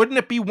cross. Wouldn't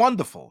it be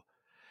wonderful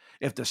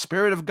if the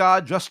Spirit of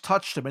God just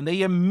touched them and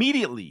they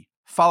immediately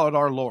followed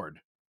our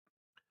Lord?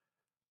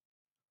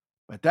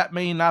 But that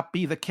may not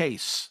be the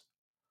case.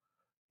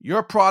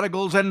 Your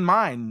prodigals and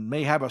mine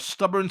may have a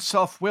stubborn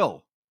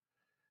self-will.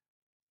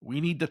 We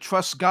need to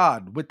trust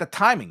God with the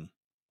timing.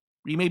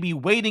 We may be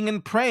waiting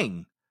and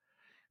praying.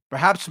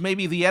 Perhaps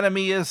maybe the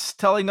enemy is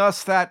telling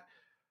us that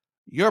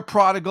your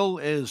prodigal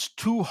is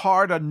too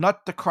hard a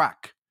nut to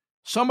crack.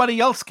 Somebody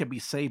else can be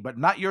saved, but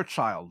not your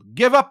child.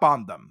 Give up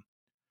on them.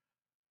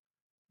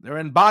 They're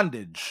in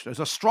bondage. There's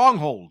a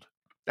stronghold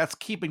that's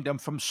keeping them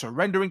from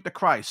surrendering to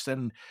Christ.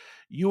 And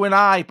you and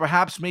I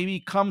perhaps maybe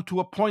come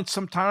to a point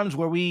sometimes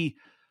where we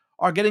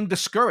are getting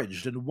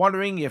discouraged and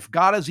wondering if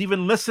God is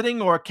even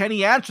listening or can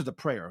he answer the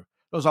prayer.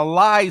 Those are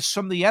lies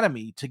from the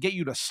enemy to get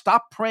you to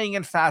stop praying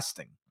and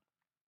fasting.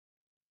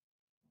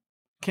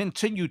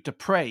 Continue to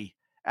pray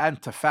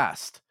and to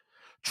fast.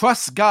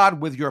 Trust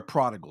God with your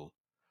prodigal.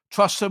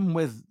 Trust him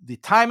with the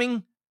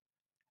timing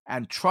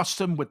and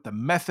trust him with the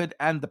method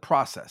and the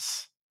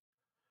process.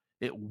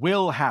 It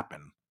will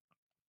happen.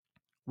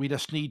 We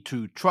just need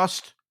to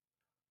trust,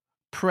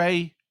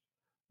 pray,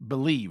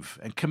 believe,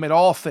 and commit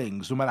all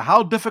things, no matter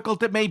how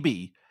difficult it may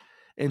be,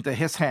 into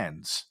his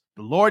hands.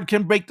 The Lord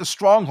can break the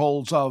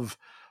strongholds of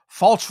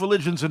false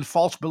religions and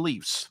false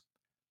beliefs.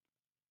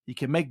 He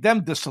can make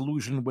them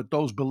disillusioned with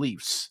those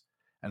beliefs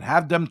and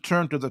have them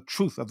turn to the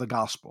truth of the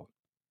gospel.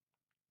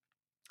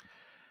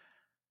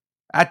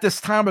 At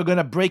this time, we're going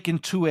to break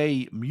into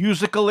a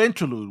musical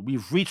interlude.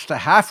 We've reached the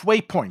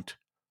halfway point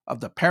of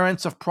the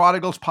Parents of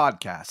Prodigals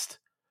podcast.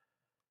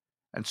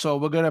 And so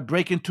we're going to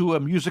break into a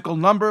musical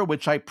number,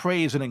 which I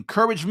pray is an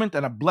encouragement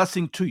and a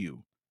blessing to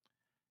you.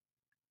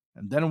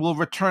 And then we'll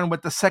return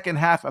with the second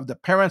half of the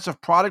Parents of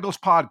Prodigals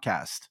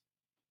podcast.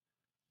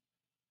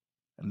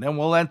 And then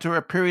we'll enter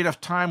a period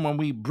of time when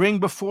we bring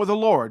before the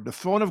Lord, the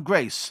throne of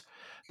grace,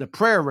 the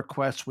prayer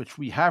requests which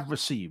we have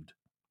received.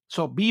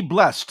 So be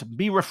blessed,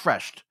 be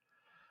refreshed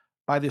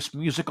by this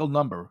musical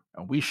number,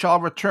 and we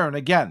shall return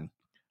again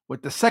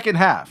with the second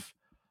half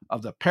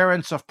of the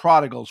Parents of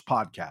Prodigals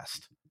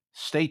podcast.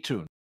 Stay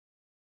tuned.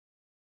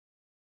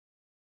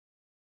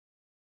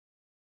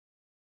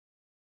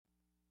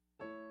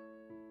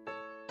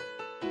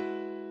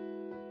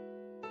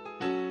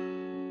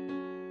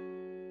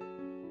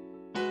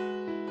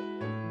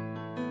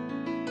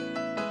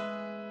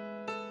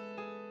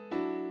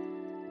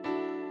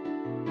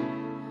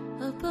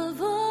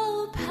 Above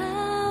all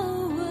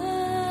powers,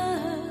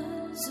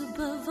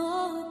 above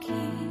all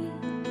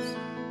kings,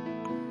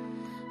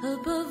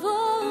 above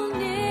all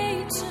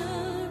nature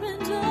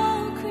and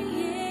all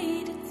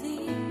created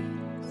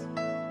things,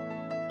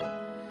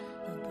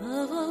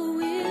 above all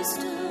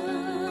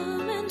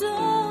wisdom and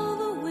all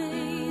the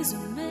ways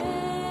of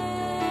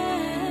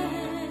man,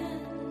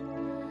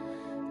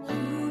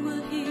 you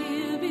were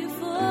here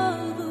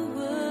before the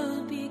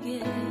world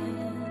began.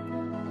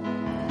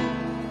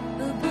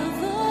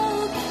 Above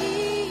all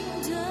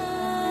kingdoms,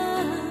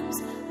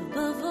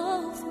 above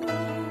all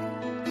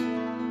thrones,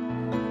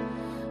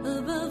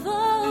 above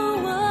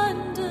all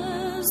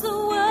wonders the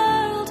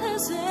world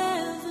has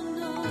ever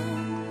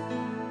known,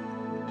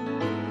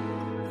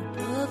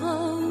 above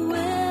all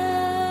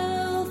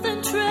wealth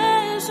and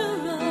treasure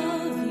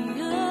of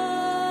the earth,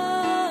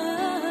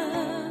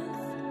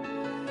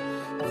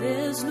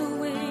 there's no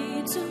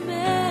way to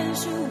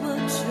measure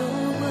what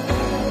you're worth.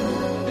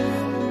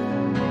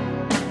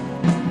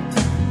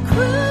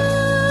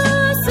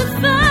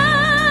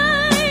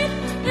 Crucified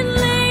and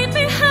laid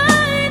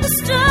behind a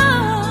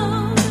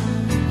stone,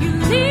 you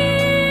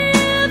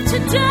lived to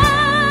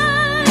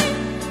die,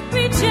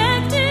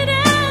 rejected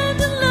and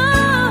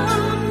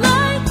alone,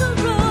 like a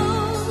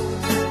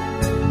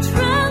rose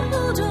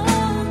trampled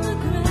on the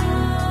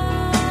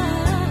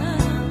ground.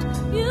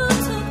 You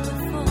took the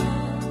fall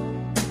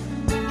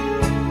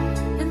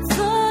and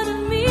thought of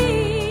me.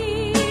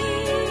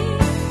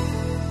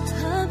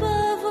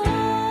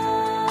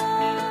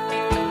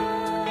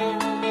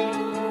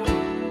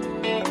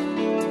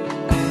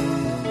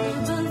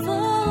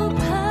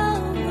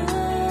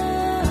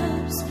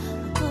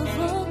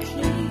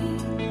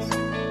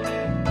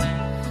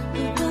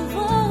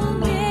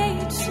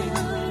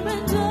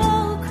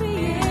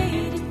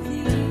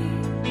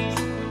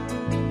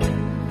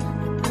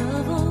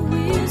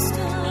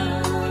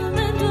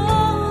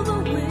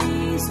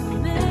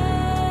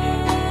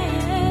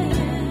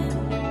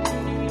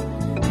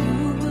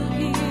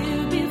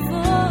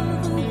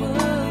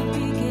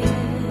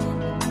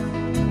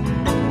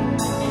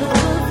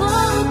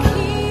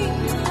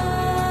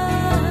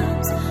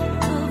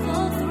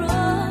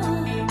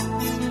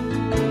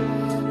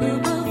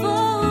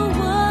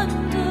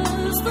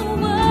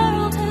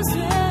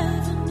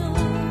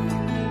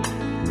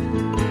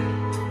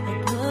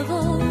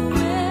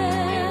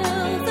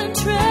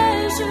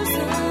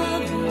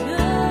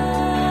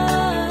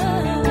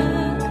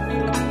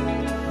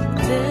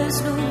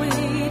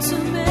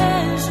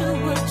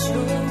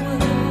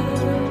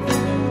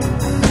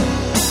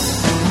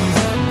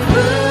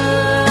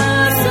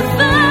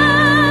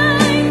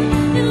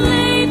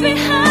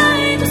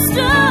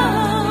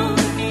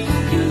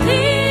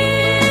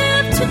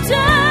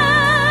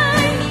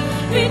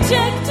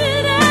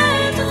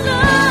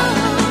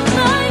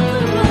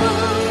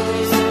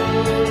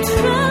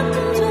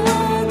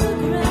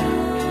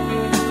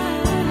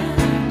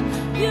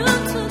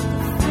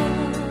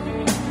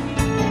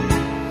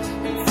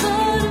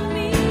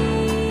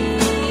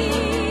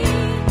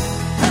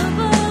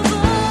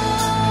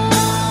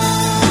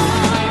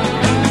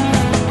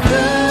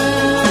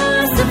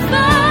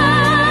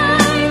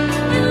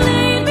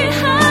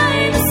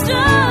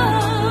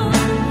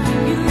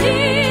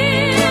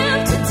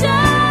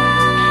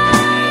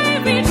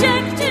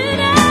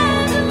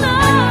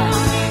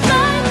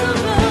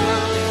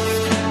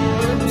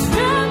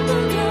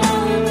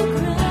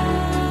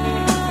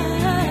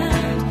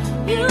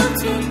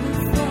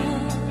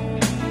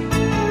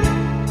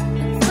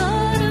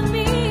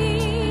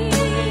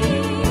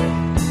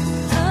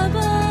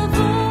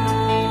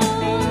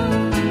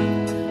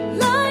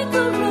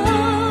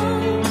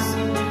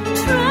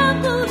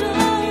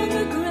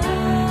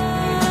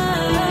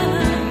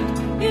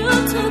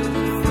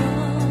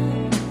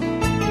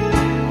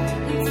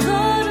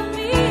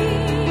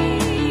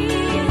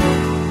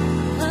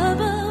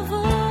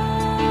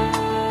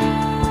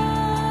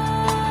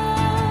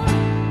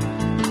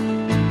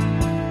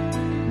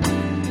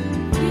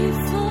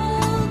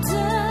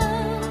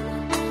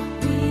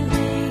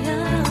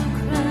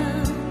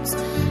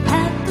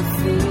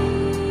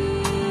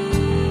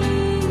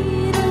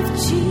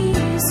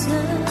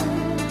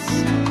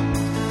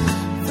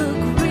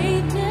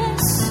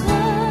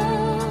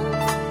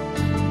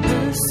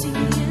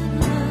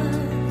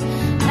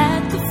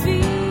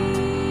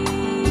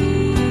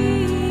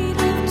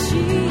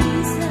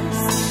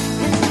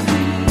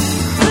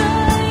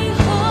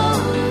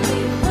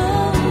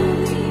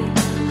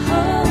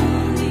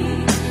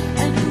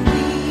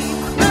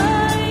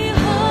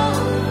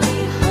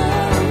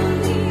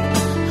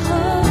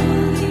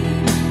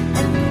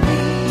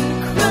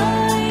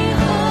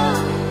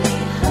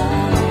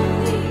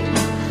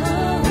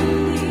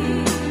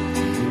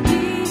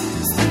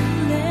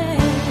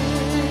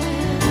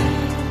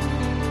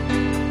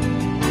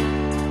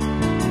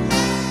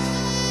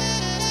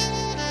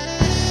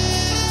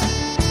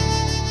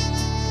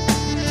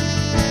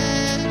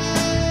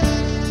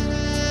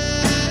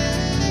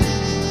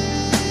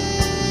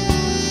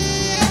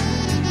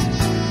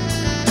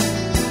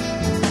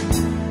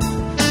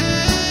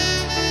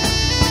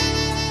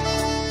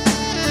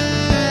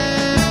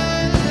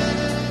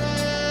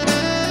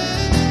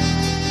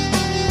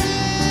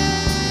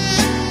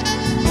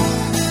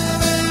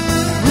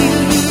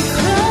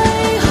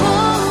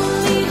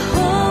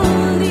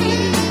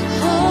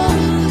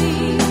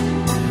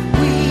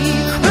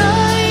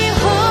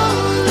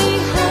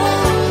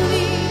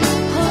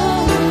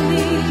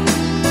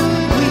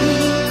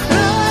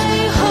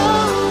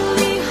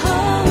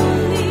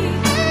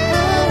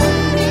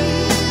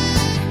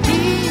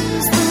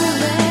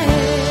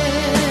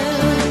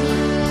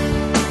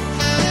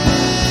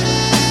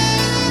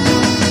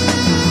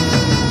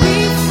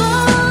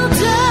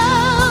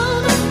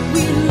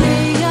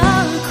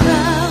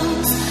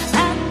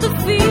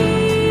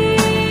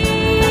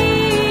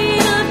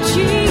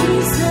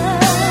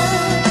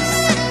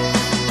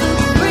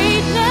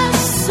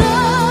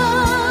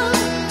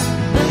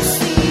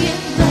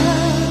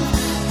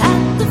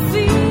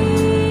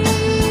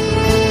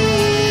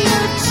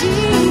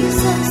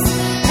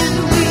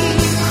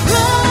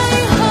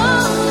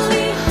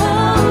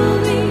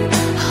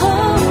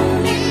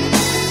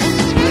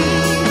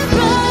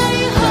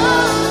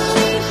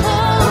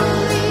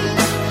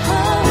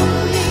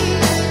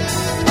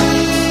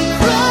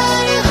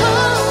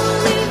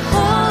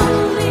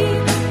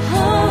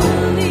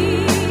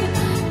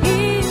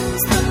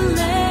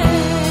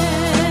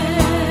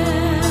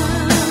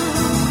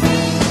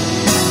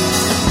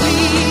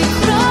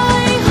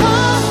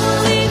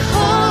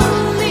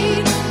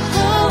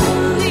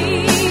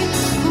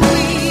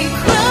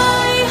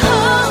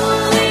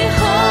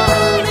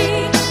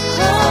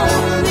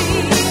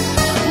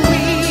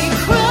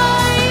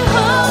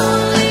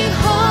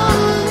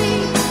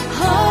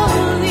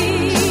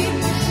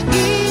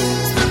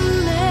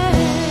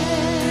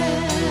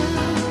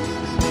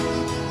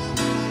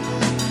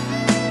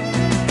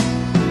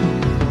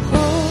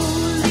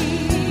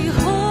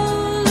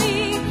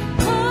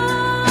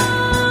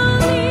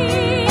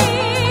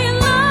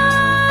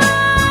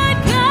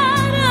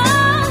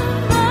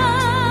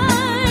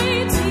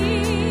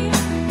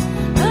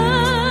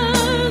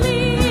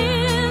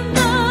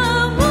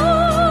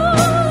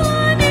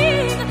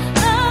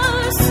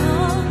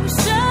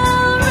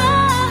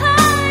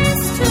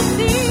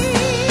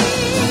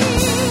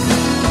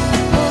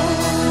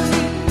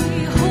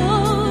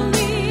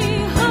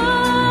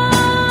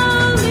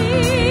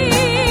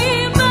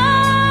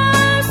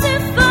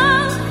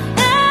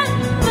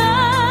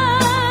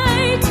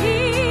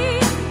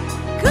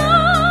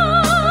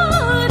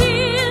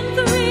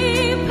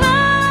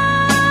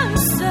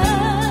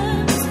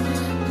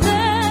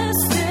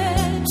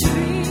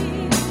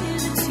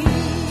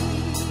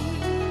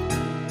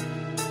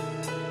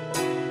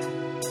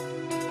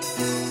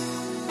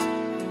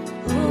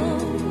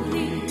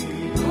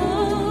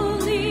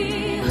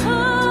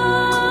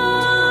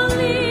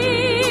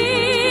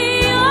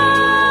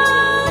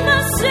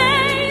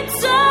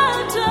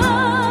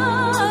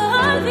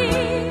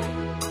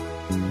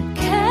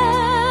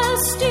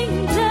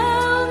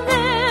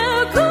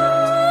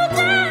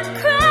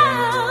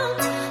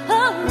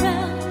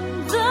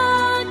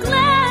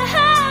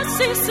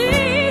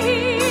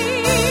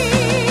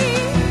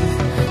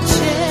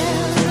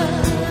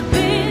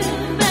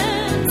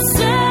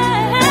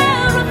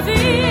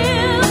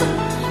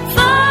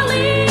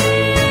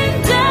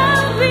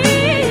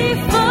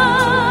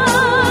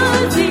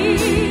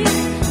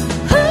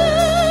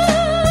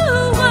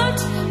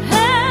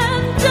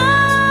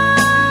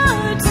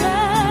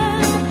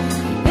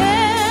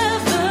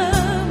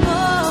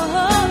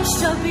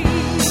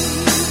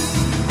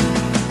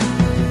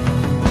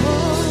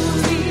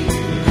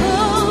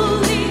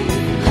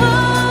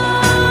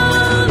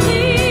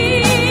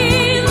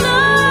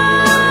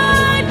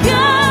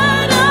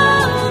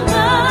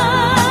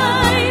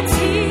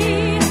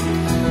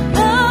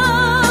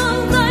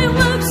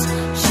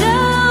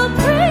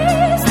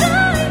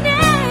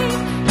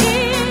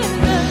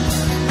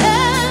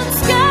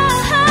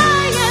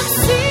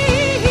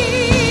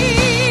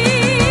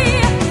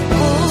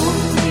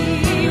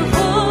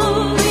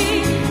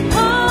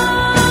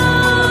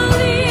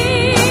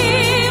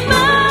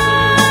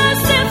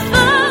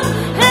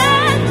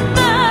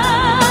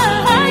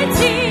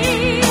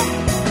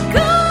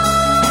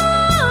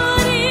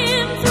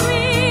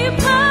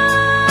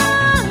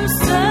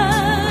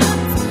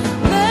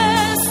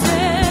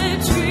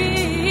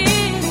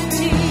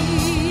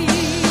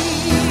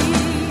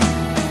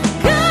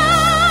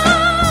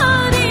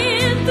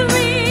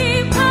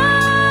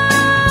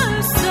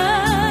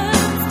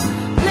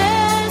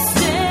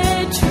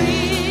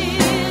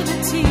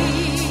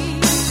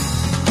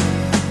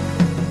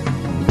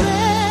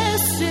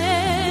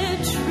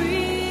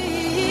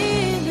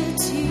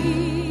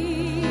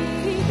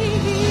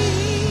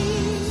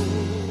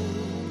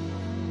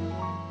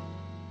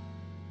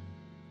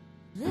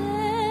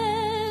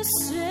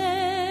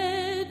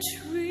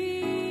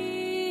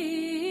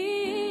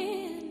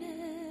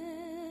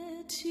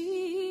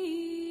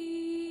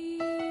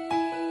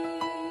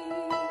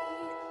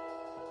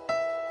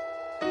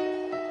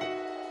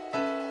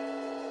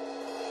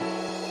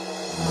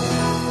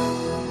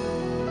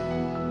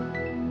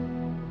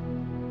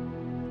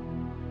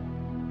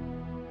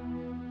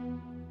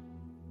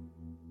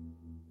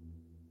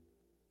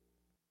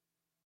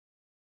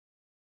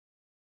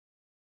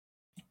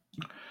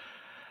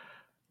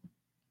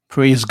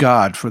 Praise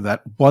God for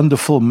that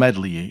wonderful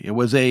medley. It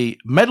was a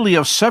medley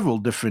of several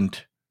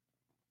different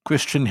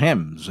Christian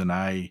hymns, and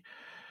I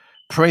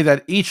pray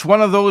that each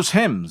one of those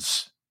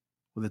hymns,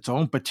 with its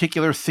own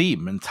particular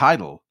theme and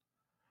title,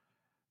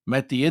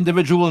 met the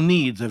individual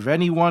needs of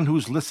anyone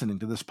who's listening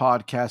to this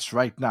podcast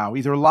right now,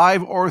 either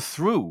live or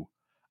through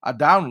a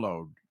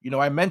download.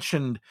 I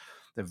mentioned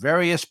the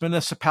various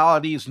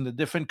municipalities in the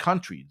different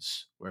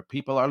countries where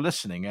people are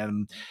listening,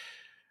 and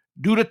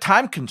due to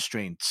time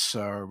constraints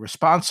or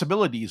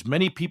responsibilities,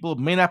 many people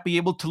may not be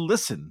able to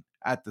listen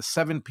at the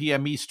 7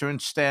 p.m. Eastern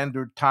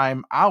Standard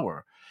Time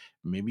hour.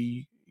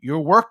 Maybe you're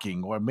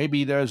working, or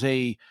maybe there's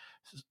a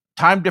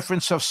time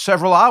difference of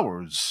several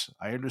hours.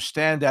 I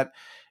understand that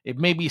it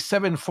may be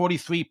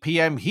 7:43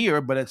 p.m.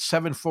 here, but it's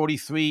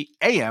 7:43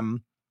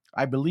 a.m.,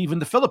 I believe, in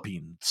the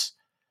Philippines.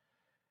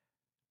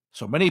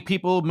 So many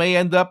people may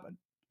end up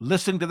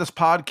listening to this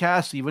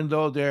podcast, even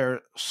though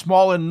they're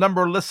small in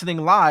number listening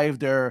live.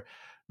 There are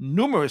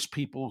numerous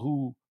people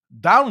who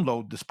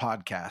download this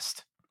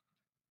podcast.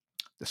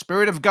 The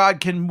Spirit of God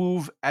can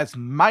move as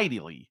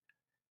mightily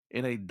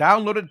in a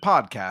downloaded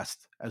podcast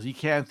as he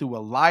can through a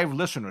live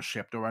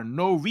listenership. There are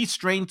no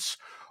restraints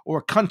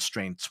or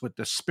constraints with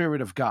the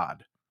Spirit of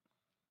God.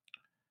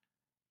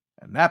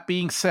 And that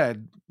being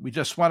said, we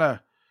just want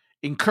to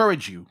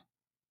encourage you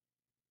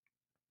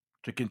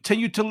to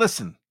continue to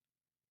listen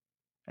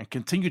and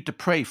continue to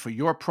pray for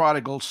your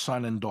prodigal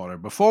son and daughter.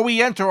 Before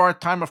we enter our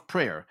time of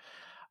prayer,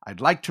 I'd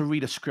like to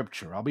read a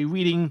scripture. I'll be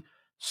reading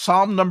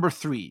Psalm number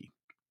 3.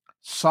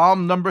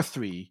 Psalm number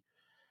 3.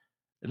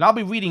 And I'll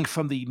be reading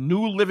from the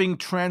New Living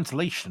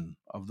Translation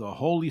of the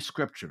Holy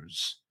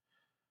Scriptures.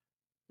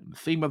 And the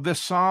theme of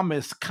this psalm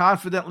is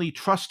confidently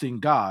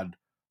trusting God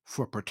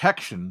for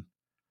protection,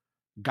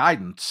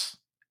 guidance,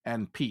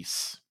 and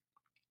peace.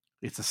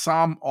 It's a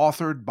psalm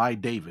authored by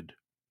David.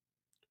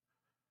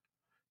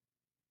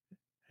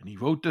 And he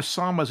wrote this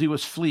psalm as he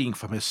was fleeing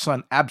from his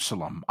son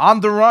Absalom,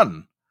 on the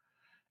run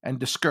and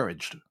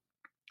discouraged.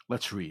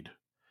 Let's read.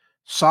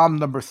 Psalm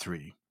number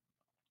 3.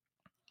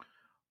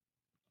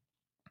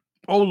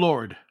 O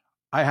Lord,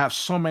 I have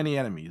so many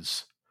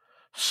enemies.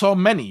 So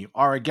many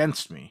are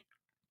against me.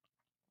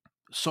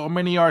 So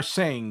many are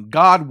saying,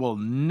 God will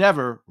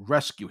never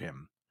rescue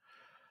him.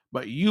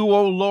 But you,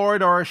 O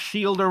Lord, are a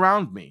shield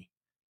around me.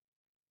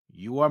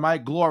 You are my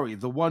glory,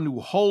 the one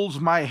who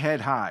holds my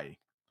head high.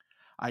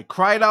 I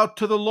cried out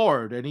to the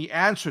Lord, and he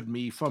answered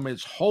me from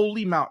his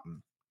holy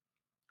mountain.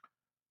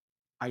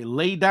 I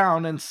lay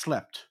down and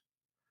slept,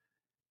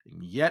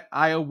 and yet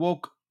I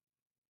awoke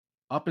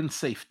up in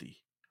safety,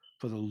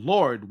 for the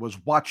Lord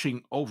was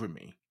watching over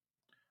me.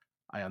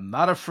 I am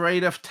not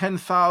afraid of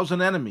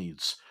 10,000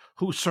 enemies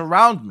who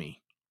surround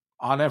me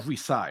on every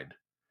side.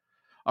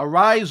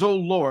 Arise, O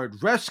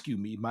Lord, rescue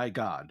me, my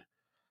God.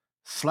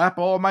 Slap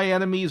all my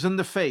enemies in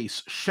the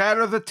face,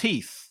 shatter the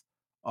teeth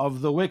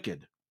of the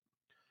wicked.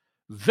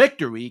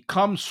 Victory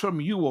comes from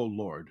you, O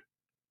Lord.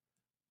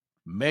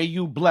 May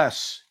you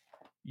bless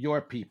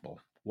your people.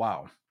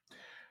 Wow.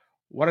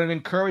 What an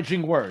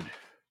encouraging word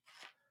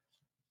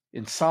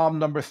in Psalm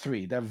number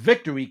 3, that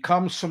victory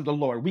comes from the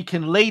Lord. We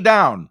can lay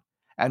down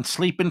and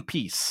sleep in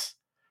peace,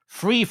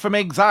 free from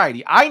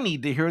anxiety. I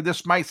need to hear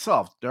this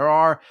myself. There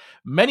are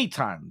many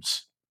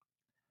times,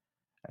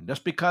 and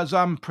just because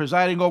I'm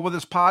presiding over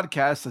this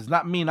podcast does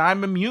not mean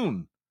I'm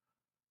immune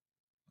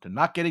to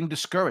not getting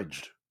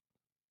discouraged.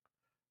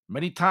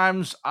 Many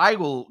times I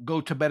will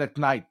go to bed at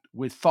night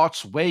with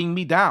thoughts weighing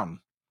me down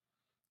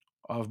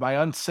of my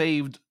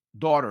unsaved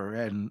daughter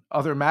and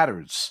other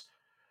matters.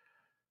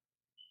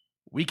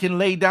 We can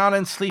lay down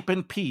and sleep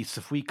in peace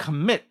if we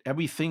commit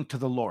everything to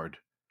the Lord,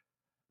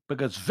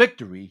 because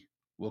victory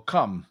will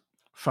come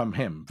from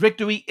Him.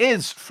 Victory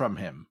is from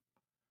Him.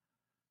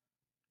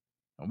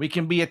 And we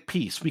can be at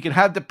peace. We can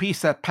have the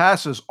peace that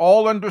passes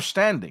all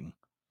understanding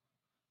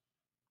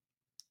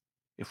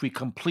if we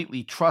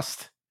completely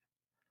trust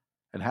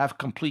and have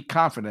complete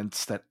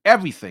confidence that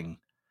everything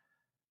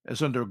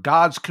is under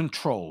God's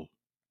control.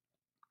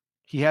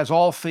 He has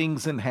all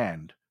things in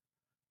hand.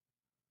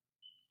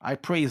 I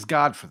praise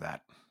God for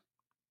that.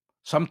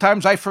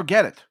 Sometimes I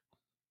forget it.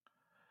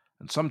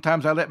 And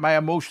sometimes I let my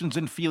emotions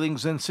and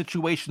feelings and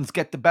situations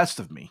get the best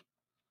of me.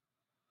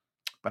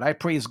 But I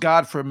praise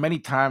God for many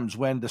times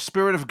when the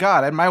Spirit of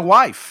God and my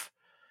wife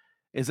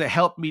is a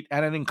helpmeet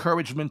and an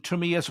encouragement to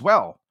me as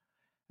well.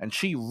 And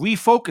she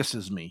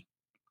refocuses me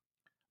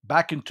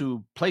back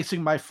into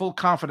placing my full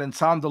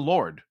confidence on the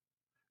Lord.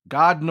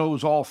 God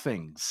knows all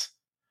things.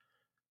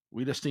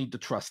 We just need to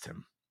trust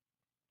Him.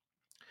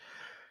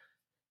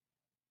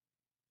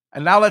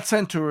 And now let's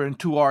enter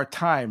into our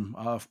time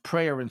of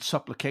prayer and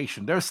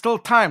supplication. There's still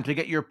time to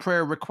get your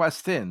prayer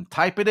request in.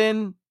 Type it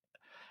in,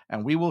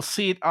 and we will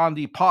see it on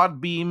the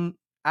Podbeam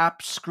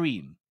app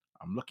screen.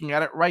 I'm looking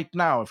at it right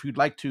now if you'd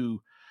like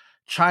to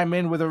chime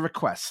in with a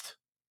request,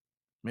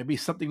 maybe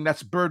something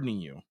that's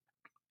burdening you.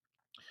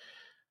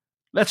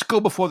 Let's go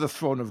before the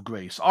throne of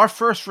grace. Our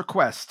first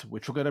request,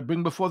 which we're going to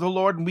bring before the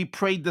Lord, and we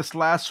prayed this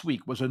last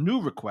week, was a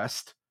new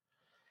request,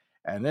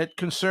 and it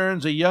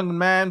concerns a young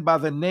man by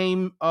the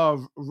name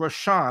of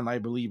Rashawn, I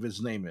believe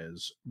his name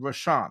is,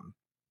 Rashawn.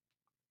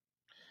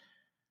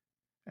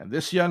 And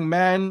this young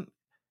man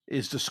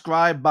is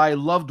described by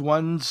loved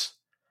ones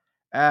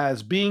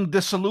as being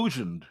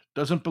disillusioned,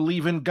 doesn't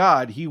believe in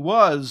God. He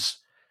was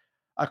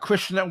a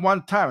Christian at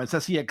one time. It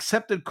says he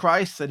accepted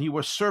Christ and he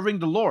was serving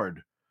the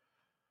Lord.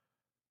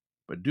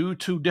 But due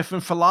to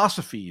different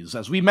philosophies,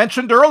 as we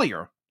mentioned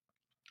earlier,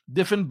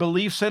 different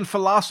beliefs and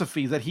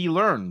philosophies that he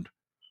learned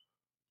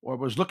or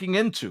was looking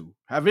into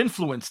have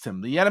influenced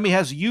him. The enemy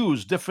has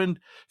used different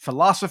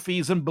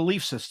philosophies and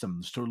belief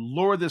systems to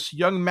lure this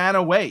young man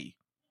away.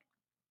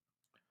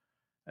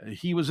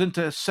 He was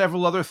into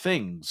several other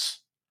things.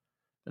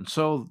 And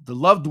so the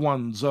loved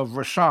ones of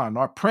Rashawn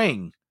are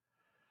praying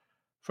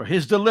for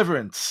his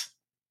deliverance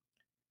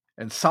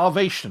and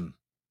salvation.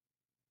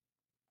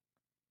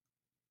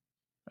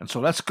 And so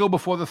let's go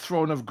before the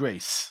throne of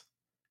grace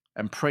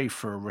and pray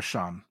for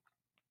Rashawn.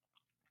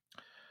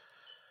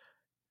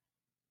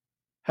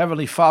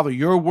 Heavenly Father,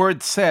 your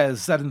word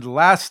says that in the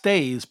last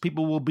days,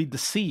 people will be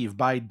deceived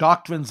by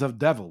doctrines of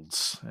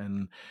devils.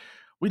 And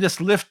we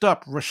just lift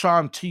up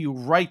Rashawn to you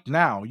right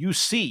now. You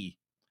see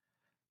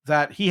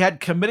that he had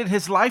committed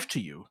his life to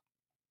you.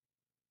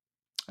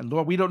 And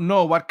Lord, we don't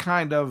know what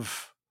kind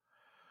of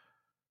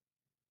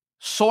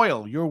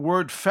soil your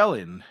word fell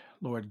in,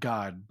 Lord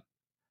God.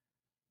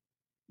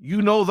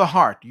 You know the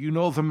heart, you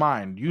know the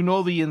mind, you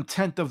know the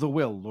intent of the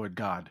will, Lord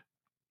God.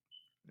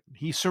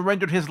 He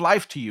surrendered his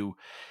life to you.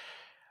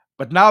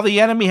 But now the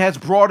enemy has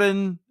brought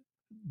in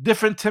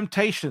different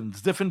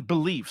temptations, different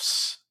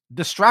beliefs,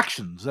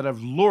 distractions that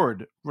have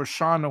lured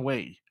Rashawn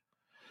away.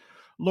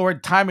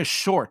 Lord, time is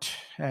short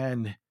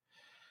and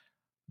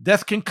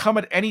death can come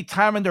at any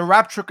time and the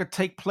rapture could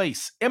take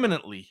place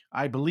imminently.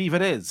 I believe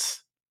it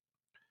is.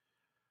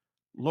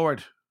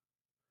 Lord,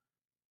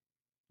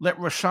 let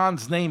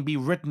Rashawn's name be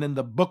written in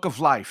the book of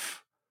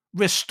life.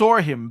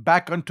 Restore him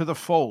back unto the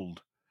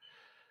fold.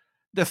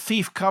 The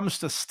thief comes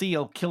to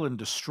steal, kill, and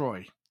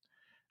destroy.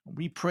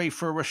 We pray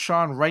for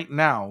Rashawn right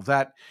now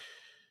that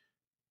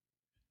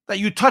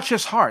you touch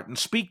his heart and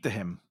speak to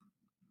him.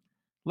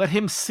 Let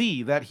him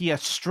see that he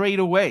has strayed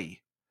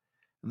away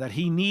and that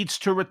he needs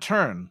to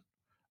return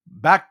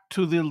back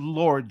to the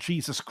Lord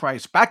Jesus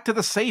Christ, back to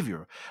the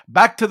Savior,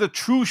 back to the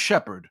true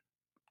shepherd.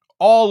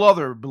 All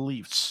other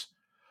beliefs,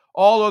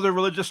 all other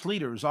religious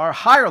leaders are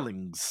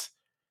hirelings.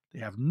 They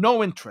have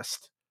no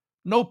interest,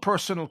 no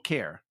personal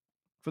care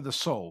for the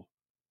soul.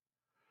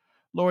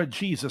 Lord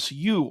Jesus,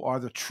 you are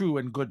the true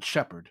and good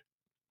shepherd.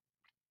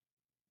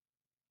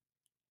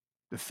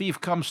 The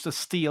thief comes to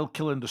steal,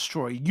 kill, and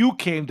destroy. You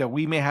came that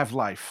we may have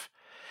life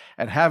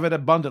and have it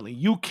abundantly.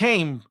 You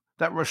came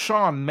that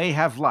Rashawn may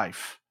have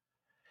life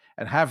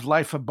and have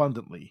life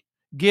abundantly.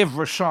 Give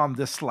Rashawn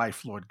this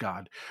life, Lord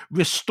God.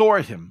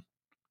 Restore him.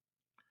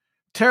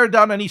 Tear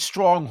down any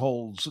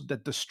strongholds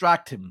that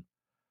distract him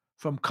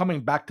from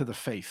coming back to the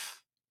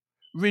faith.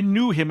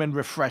 Renew him and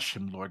refresh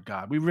him, Lord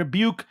God. We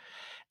rebuke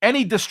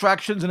any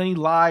distractions and any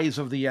lies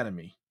of the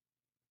enemy.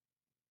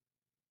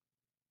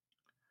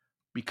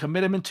 We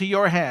commit him into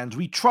your hands.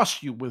 We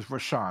trust you with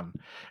Rashawn.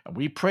 And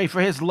we pray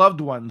for his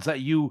loved ones that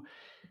you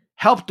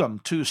help them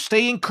to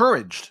stay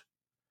encouraged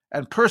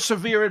and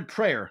persevere in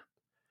prayer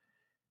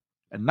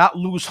and not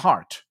lose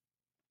heart.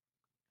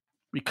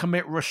 We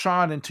commit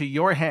Rashawn into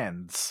your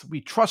hands.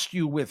 We trust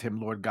you with him,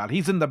 Lord God.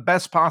 He's in the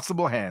best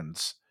possible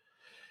hands.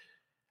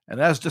 And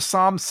as the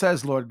psalm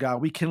says, Lord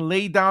God, we can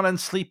lay down and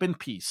sleep in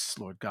peace,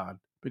 Lord God,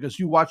 because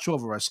you watch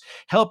over us.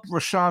 Help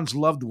Rashawn's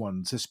loved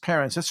ones, his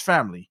parents, his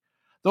family,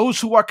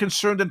 those who are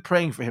concerned and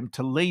praying for him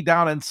to lay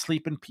down and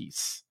sleep in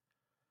peace.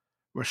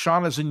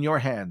 Rashawn is in your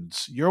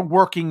hands. You're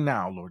working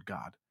now, Lord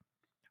God.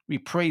 We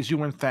praise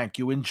you and thank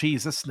you in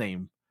Jesus'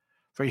 name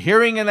for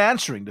hearing and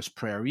answering this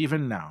prayer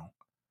even now.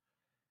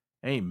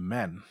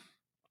 Amen.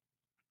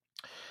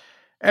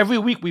 Every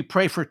week we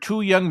pray for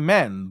two young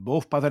men,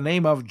 both by the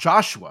name of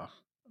Joshua.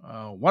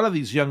 One of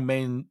these young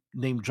men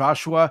named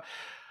Joshua,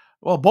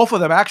 well, both of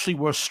them actually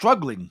were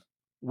struggling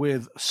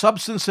with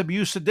substance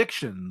abuse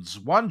addictions.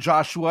 One,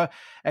 Joshua,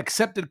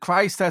 accepted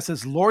Christ as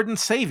his Lord and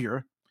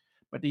Savior,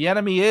 but the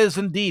enemy is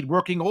indeed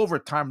working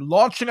overtime,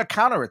 launching a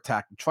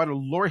counterattack to try to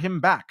lure him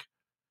back.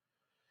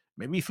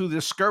 Maybe through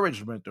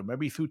discouragement or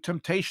maybe through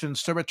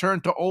temptations to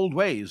return to old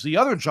ways. The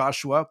other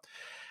Joshua,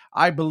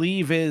 I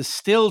believe, is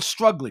still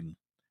struggling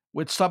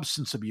with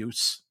substance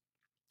abuse.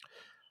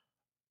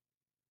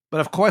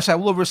 But of course, I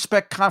will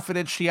respect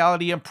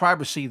confidentiality and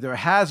privacy. There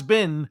has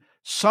been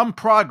some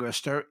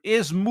progress. There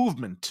is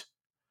movement.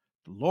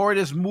 The Lord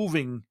is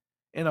moving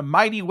in a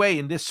mighty way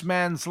in this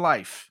man's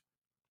life.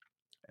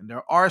 And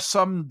there are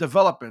some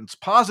developments,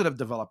 positive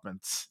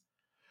developments,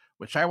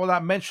 which I will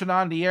not mention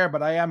on the air,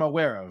 but I am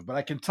aware of. But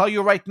I can tell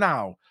you right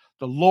now,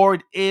 the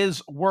Lord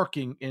is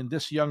working in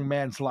this young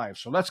man's life.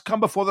 So let's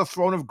come before the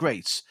throne of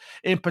grace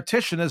in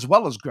petition as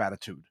well as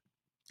gratitude.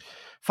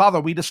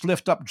 Father, we just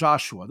lift up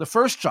Joshua, the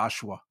first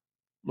Joshua,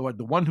 Lord,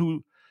 the one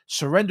who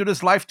surrendered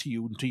his life to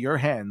you into your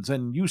hands.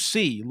 And you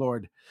see,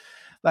 Lord,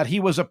 that he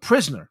was a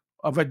prisoner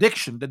of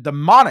addiction, the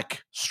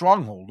demonic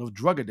stronghold of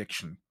drug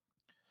addiction.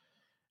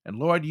 And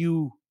Lord,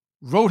 you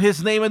wrote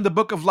his name in the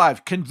book of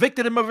life,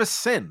 convicted him of his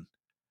sin,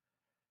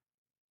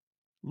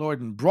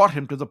 Lord, and brought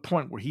him to the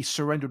point where he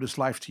surrendered his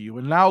life to you.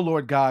 And now,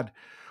 Lord God,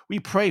 we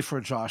pray for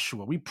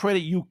Joshua. We pray that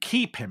you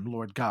keep him,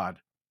 Lord God,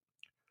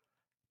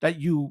 that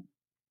you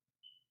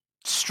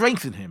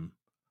strengthen him.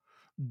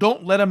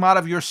 Don't let him out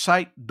of your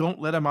sight. Don't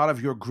let him out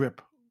of your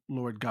grip,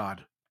 Lord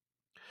God.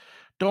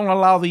 Don't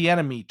allow the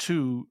enemy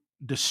to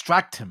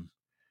distract him,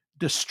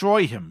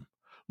 destroy him,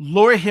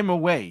 lure him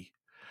away.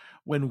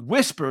 When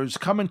whispers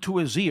come into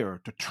his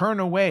ear to turn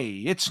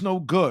away, it's no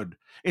good.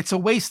 It's a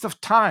waste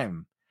of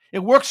time. It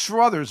works for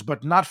others,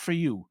 but not for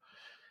you.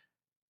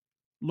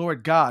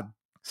 Lord God,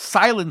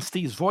 silence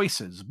these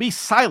voices. Be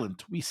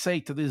silent, we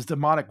say to these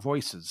demonic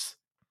voices.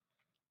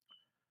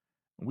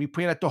 We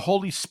pray that the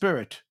Holy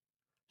Spirit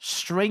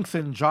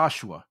strengthen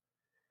Joshua,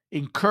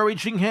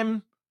 encouraging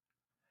him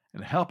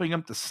and helping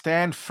him to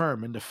stand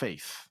firm in the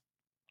faith.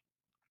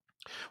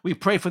 We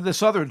pray for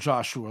this other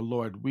Joshua,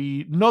 Lord.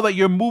 We know that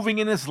you're moving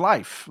in his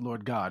life,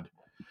 Lord God.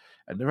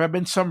 And there have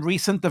been some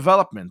recent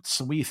developments.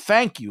 And we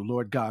thank you,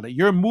 Lord God, that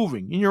you're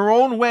moving in your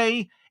own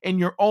way, in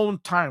your own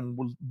time.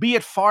 Be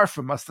it far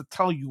from us to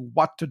tell you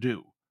what to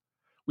do.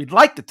 We'd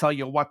like to tell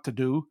you what to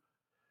do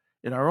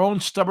in our own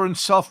stubborn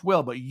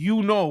self-will, but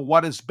you know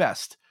what is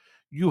best.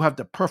 You have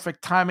the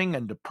perfect timing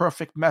and the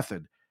perfect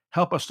method.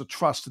 Help us to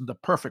trust in the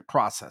perfect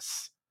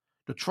process,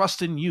 to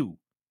trust in you,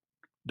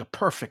 the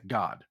perfect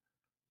God,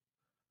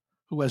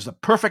 who has the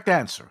perfect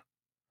answer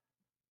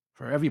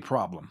for every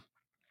problem.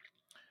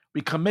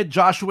 We commit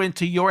Joshua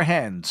into your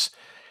hands.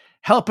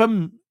 Help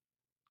him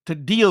to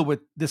deal with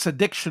this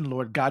addiction,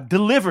 Lord God.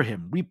 Deliver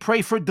him. We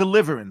pray for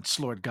deliverance,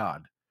 Lord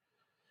God.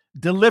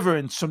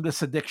 Deliverance from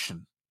this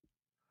addiction.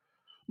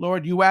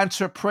 Lord, you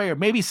answer prayer.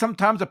 Maybe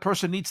sometimes a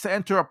person needs to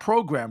enter a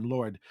program,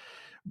 Lord.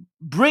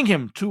 Bring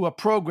him to a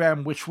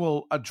program which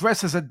will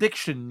address his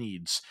addiction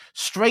needs,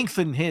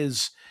 strengthen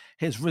his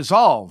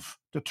resolve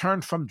to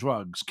turn from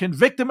drugs,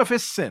 convict him of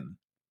his sin.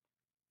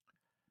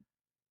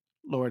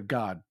 Lord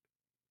God,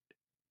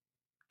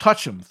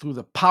 touch him through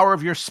the power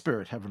of your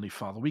Spirit, Heavenly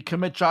Father. We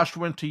commit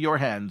Joshua into your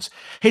hands.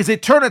 His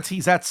eternity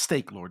is at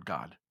stake, Lord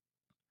God.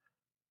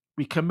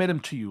 We commit him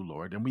to you,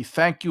 Lord, and we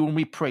thank you and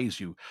we praise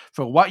you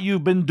for what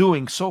you've been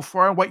doing so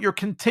far and what you're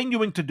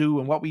continuing to do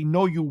and what we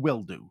know you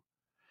will do.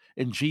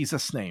 In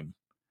Jesus' name,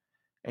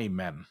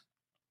 amen.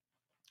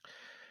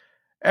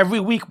 Every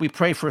week we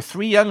pray for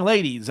three young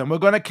ladies, and we're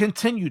going to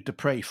continue to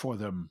pray for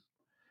them.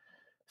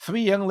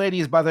 Three young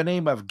ladies by the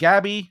name of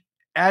Gabby,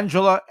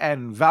 Angela,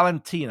 and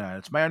Valentina.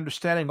 It's my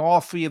understanding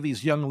all three of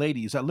these young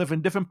ladies that live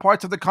in different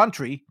parts of the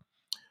country,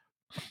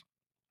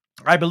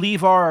 I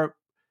believe, are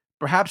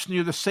perhaps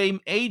near the same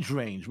age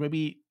range,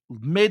 maybe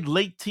mid,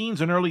 late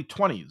teens, and early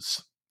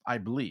 20s, I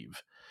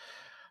believe.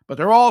 But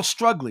they're all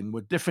struggling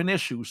with different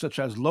issues such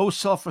as low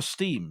self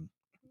esteem,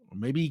 or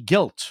maybe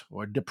guilt,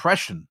 or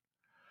depression,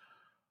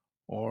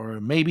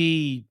 or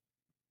maybe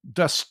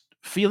just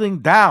feeling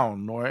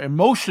down, or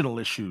emotional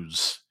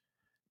issues,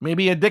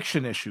 maybe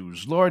addiction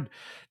issues. The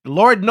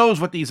Lord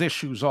knows what these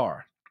issues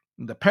are.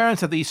 And the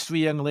parents of these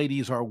three young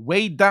ladies are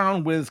weighed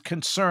down with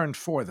concern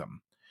for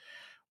them.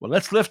 Well,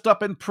 let's lift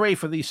up and pray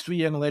for these three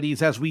young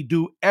ladies as we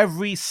do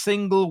every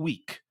single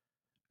week.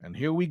 And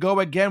here we go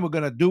again. We're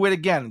going to do it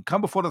again.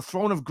 Come before the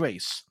throne of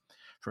grace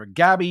for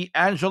Gabby,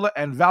 Angela,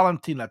 and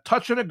Valentina.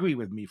 Touch and agree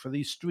with me for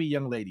these three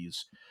young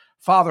ladies.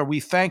 Father, we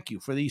thank you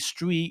for these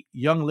three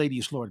young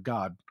ladies, Lord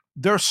God.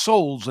 They're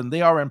souls and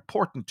they are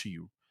important to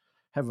you,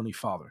 Heavenly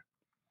Father.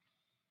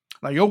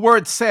 Now, your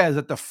word says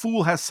that the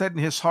fool has said in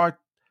his heart,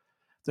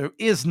 there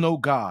is no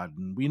God.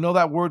 And we know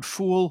that word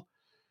fool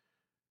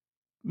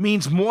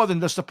means more than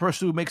just a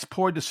person who makes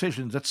poor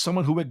decisions. It's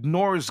someone who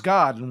ignores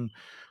God. And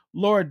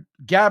Lord,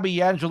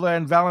 Gabby, Angela,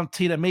 and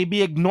Valentina may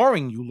be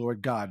ignoring you,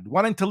 Lord God,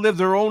 wanting to live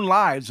their own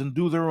lives and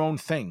do their own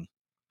thing.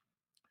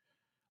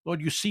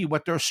 Lord, you see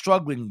what they're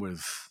struggling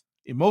with: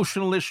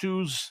 emotional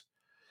issues,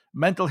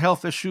 mental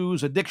health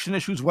issues, addiction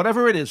issues,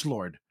 whatever it is,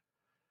 Lord.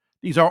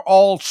 These are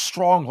all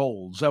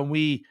strongholds, and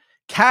we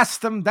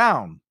cast them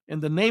down. In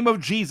the name of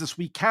Jesus,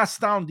 we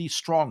cast down these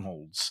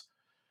strongholds.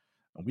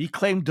 And we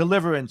claim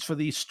deliverance for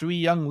these three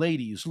young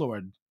ladies,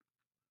 Lord.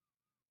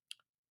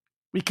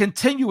 We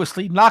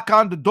continuously knock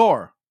on the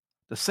door,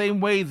 the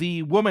same way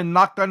the woman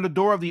knocked on the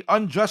door of the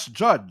unjust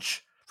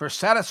judge for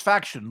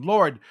satisfaction.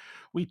 Lord,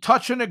 we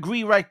touch and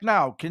agree right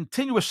now,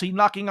 continuously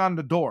knocking on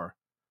the door,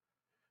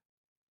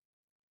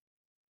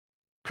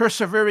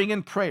 persevering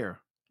in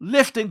prayer,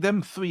 lifting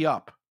them three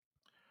up.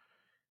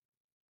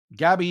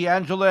 Gabby,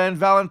 Angela, and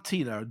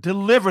Valentina,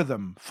 deliver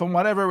them from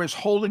whatever is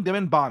holding them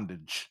in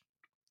bondage.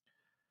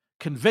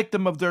 Convict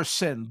them of their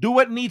sin. Do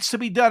what needs to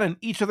be done in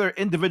each of their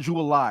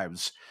individual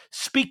lives.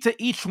 Speak to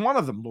each one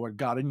of them, Lord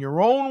God, in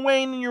your own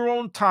way and in your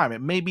own time.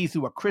 It may be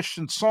through a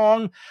Christian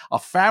song, a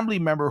family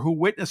member who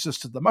witnesses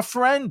to them, a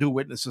friend who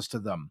witnesses to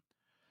them.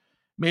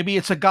 Maybe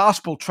it's a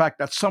gospel tract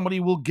that somebody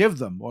will give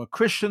them, or a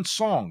Christian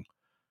song.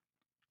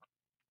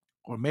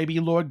 Or maybe,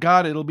 Lord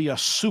God, it'll be a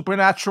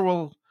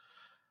supernatural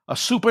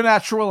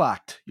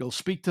act. You'll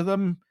speak to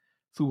them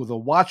through the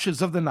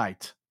watches of the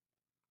night.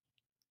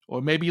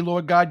 Or maybe,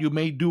 Lord God, you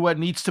may do what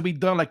needs to be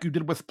done like you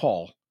did with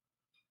Paul.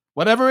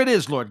 Whatever it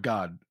is, Lord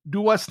God,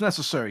 do what's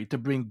necessary to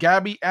bring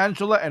Gabby,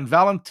 Angela, and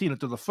Valentina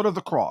to the foot of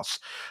the cross.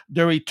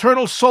 Their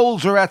eternal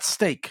souls are at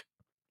stake.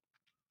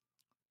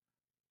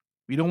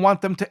 We don't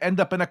want them to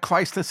end up in a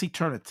Christless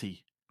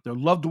eternity. Their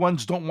loved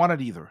ones don't want it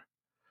either.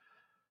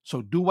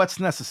 So do what's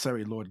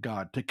necessary, Lord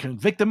God, to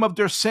convict them of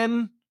their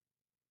sin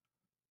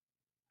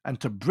and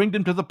to bring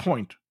them to the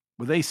point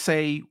where they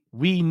say,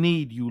 we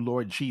need you,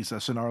 Lord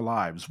Jesus, in our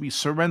lives. We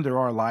surrender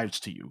our lives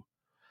to you.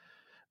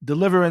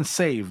 Deliver and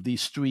save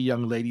these three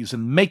young ladies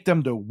and make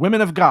them the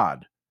women of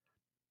God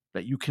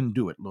that you can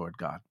do it, Lord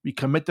God. We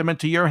commit them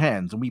into your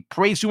hands and we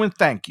praise you and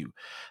thank you.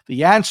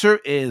 The answer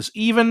is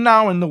even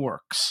now in the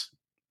works.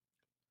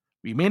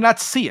 We may not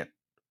see it,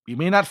 we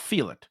may not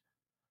feel it,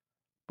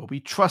 but we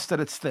trust that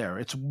it's there,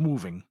 it's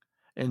moving.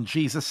 In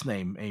Jesus'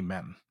 name,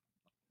 amen.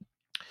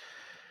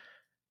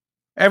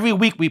 Every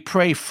week we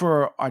pray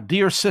for our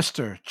dear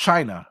sister,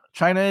 China.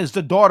 China is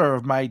the daughter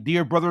of my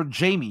dear brother,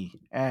 Jamie,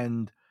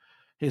 and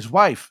his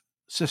wife,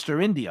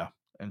 Sister India.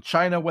 And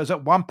China was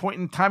at one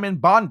point in time in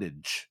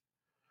bondage.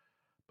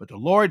 But the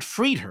Lord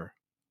freed her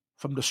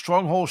from the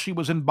stronghold she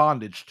was in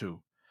bondage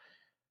to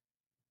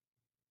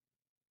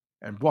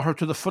and brought her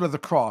to the foot of the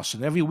cross.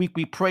 And every week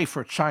we pray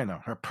for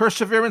China, her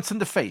perseverance in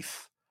the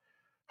faith,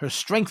 her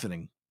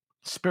strengthening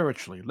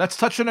spiritually. Let's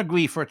touch and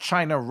agree for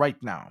China right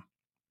now.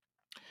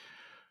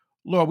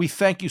 Lord, we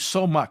thank you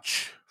so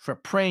much for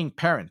praying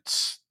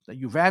parents, that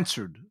you've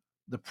answered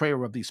the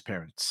prayer of these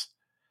parents.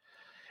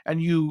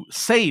 And you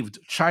saved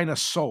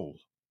China's soul.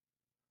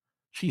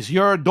 She's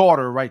your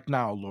daughter right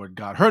now, Lord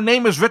God. Her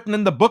name is written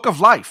in the book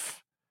of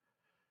life.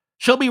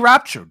 She'll be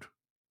raptured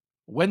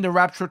when the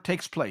rapture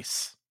takes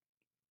place.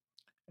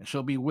 And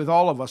she'll be with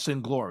all of us in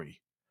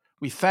glory.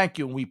 We thank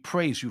you and we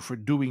praise you for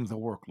doing the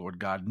work, Lord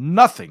God.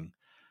 Nothing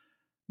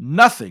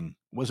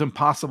was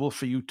impossible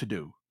for you to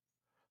do.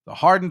 The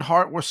hardened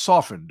heart was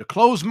softened. The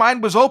closed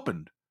mind was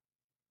opened.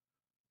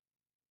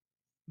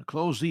 The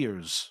closed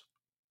ears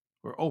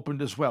were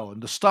opened as well.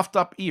 And the stuffed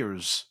up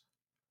ears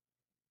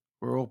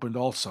were opened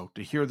also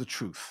to hear the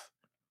truth.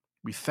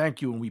 We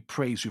thank you and we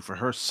praise you for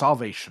her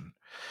salvation.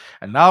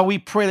 And now we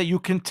pray that you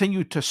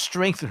continue to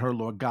strengthen her,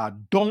 Lord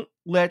God. Don't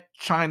let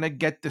China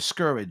get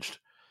discouraged.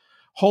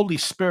 Holy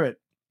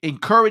Spirit,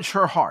 encourage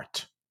her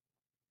heart.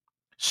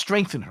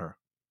 Strengthen her.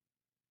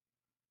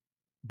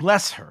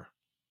 Bless her.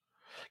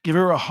 Give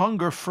her a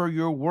hunger for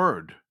your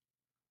word.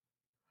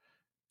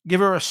 Give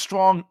her a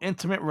strong,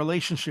 intimate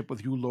relationship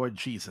with you, Lord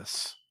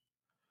Jesus.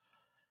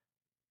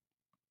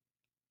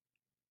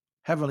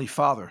 Heavenly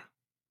Father,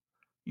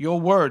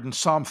 your word in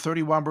Psalm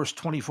 31, verse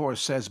 24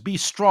 says, "Be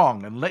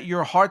strong and let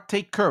your heart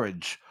take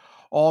courage,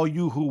 all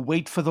you who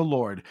wait for the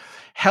Lord."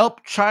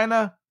 Help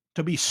China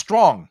to be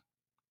strong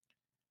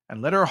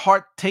and let her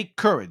heart take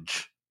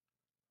courage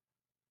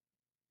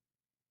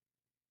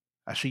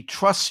as she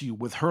trusts you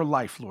with her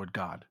life, Lord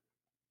God.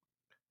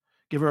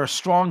 Give her a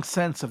strong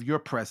sense of your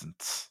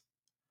presence.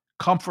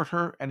 Comfort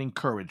her and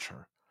encourage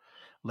her.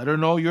 Let her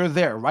know you're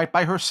there, right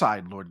by her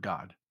side, Lord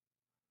God.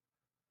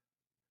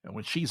 And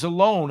when she's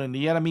alone and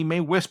the enemy may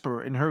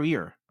whisper in her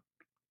ear,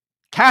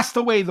 cast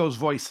away those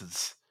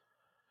voices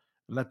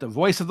and let the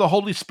voice of the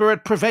Holy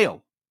Spirit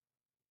prevail.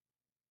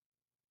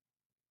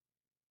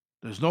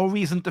 There's no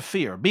reason to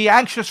fear. Be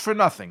anxious for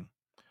nothing,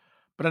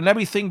 but in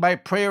everything by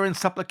prayer and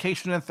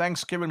supplication and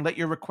thanksgiving, let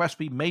your requests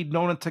be made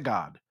known unto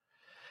God.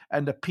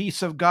 And the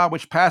peace of God,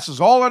 which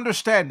passes all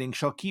understanding,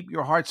 shall keep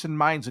your hearts and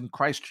minds in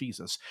Christ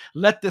Jesus.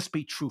 Let this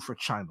be true for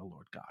China,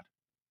 Lord God.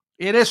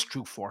 It is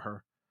true for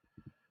her.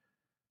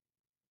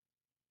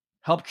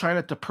 Help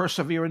China to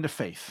persevere in the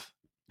faith,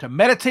 to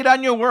meditate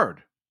on your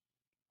word.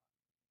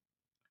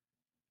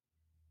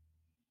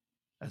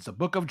 As the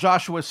book of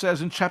Joshua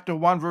says in chapter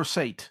 1, verse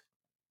 8,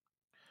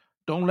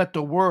 don't let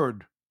the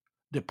word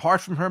depart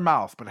from her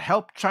mouth, but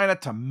help China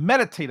to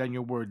meditate on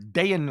your word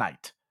day and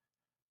night.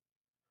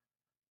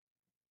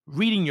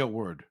 Reading your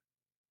word,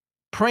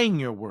 praying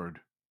your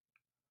word,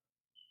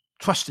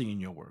 trusting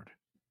in your word.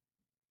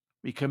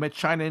 We commit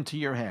China into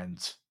your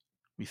hands.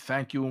 We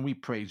thank you and we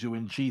praise you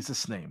in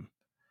Jesus' name.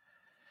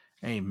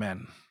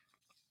 Amen.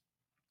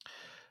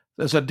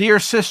 There's a dear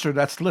sister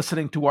that's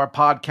listening to our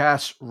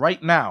podcast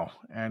right now,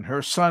 and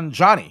her son,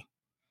 Johnny,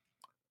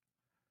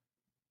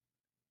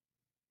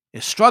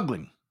 is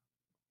struggling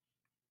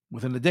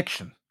with an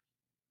addiction.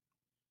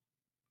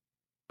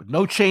 But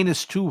no chain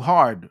is too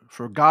hard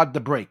for God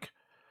to break.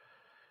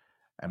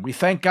 And we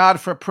thank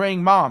God for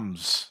praying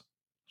moms.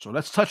 So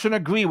let's touch and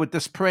agree with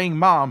this praying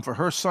mom for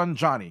her son,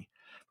 Johnny,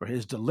 for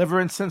his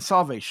deliverance and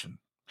salvation.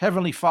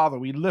 Heavenly Father,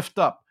 we lift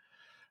up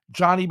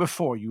Johnny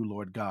before you,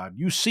 Lord God.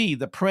 You see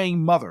the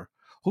praying mother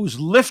who's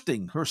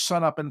lifting her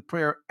son up in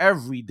prayer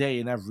every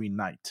day and every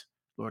night,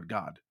 Lord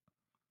God.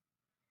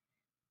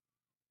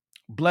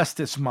 Bless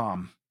this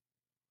mom.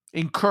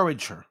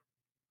 Encourage her.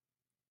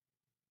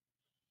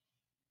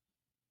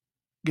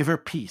 Give her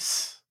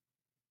peace.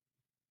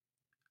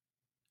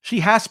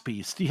 She has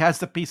peace. She has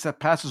the peace that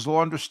passes all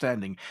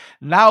understanding.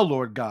 Now,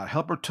 Lord God,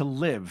 help her to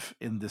live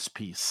in this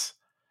peace.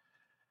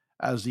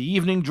 As the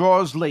evening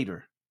draws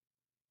later,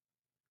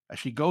 as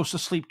she goes to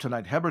sleep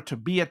tonight, help her to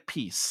be at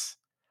peace,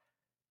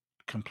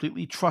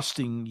 completely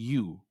trusting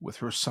you with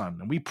her son.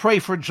 And we pray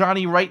for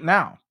Johnny right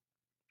now.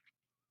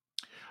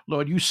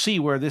 Lord, you see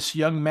where this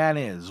young man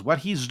is, what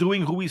he's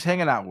doing, who he's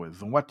hanging out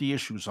with, and what the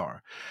issues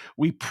are.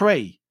 We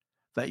pray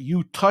that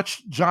you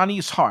touch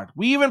Johnny's heart.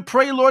 We even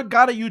pray, Lord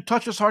God, that you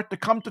touch his heart to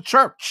come to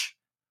church,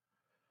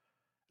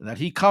 and that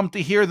he come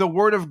to hear the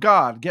word of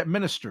God get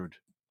ministered.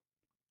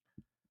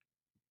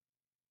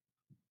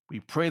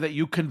 We pray that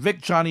you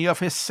convict Johnny of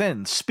his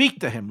sins. Speak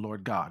to him,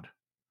 Lord God,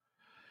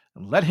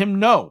 and let him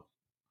know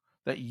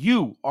that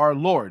you are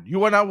Lord.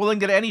 You are not willing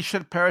that any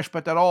should perish,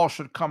 but that all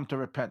should come to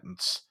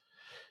repentance.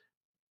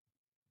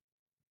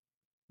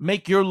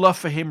 Make your love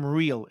for him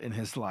real in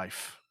his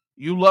life.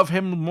 You love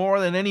him more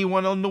than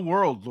anyone in the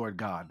world, Lord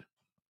God.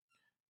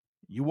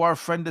 You are a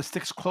friend that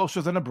sticks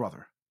closer than a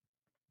brother.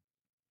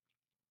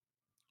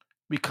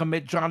 We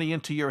commit Johnny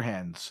into your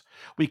hands.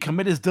 We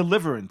commit his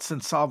deliverance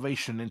and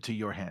salvation into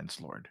your hands,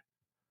 Lord.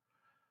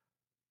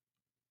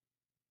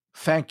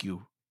 Thank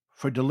you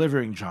for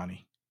delivering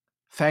Johnny.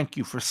 Thank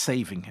you for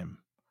saving him.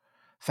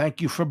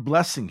 Thank you for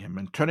blessing him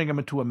and turning him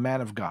into a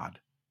man of God.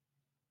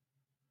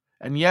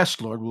 And yes,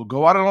 Lord, we'll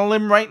go out on a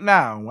limb right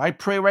now. I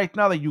pray right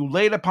now that you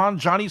lay it upon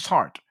Johnny's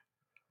heart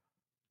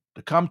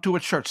to come to a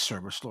church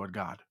service, Lord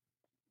God,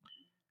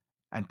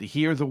 and to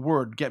hear the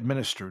word get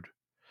ministered.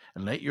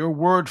 And let your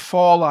word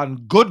fall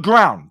on good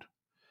ground,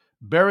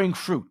 bearing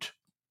fruit.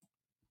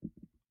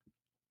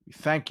 We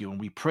thank you and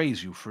we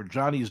praise you for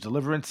Johnny's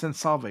deliverance and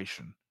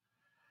salvation.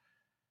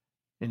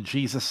 In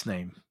Jesus'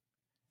 name,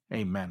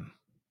 amen.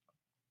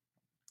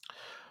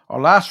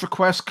 Our last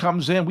request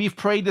comes in. We've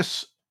prayed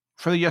this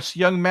for this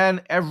young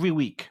man every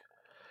week.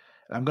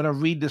 I'm going to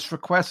read this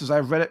request as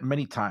I've read it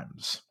many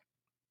times.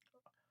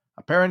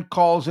 A parent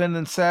calls in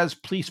and says,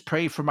 please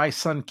pray for my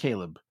son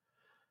Caleb.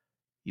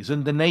 He's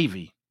in the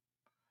Navy,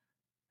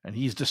 and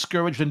he's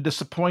discouraged and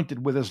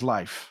disappointed with his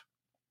life.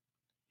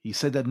 He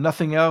said that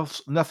nothing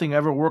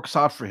ever works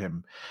out for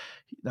him.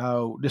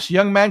 Now, this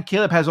young man,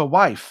 Caleb, has a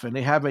wife, and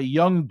they have a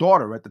young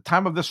daughter. At the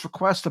time of this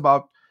request,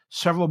 about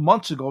several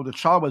months ago, the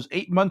child was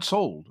 8 months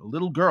old, a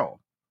little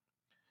girl.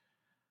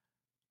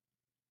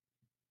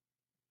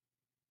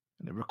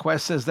 And the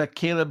request says that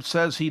Caleb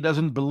says he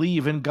doesn't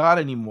believe in God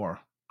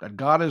anymore, that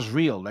God is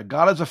real, that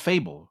God is a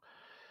fable.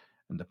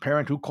 And the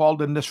parent who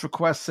called in this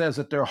request says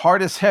that their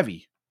heart is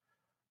heavy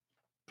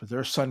for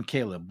their son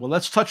Caleb. Well,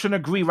 let's touch and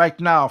agree right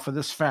now for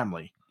this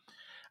family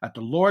that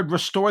the Lord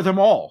restore them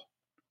all,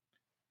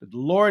 that the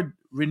Lord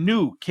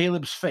renew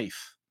Caleb's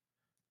faith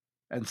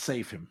and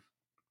save him.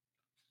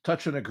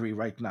 Touch and agree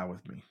right now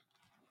with me.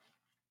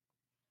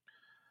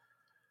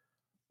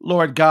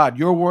 Lord God,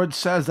 your word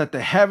says that the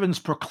heavens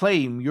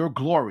proclaim your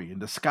glory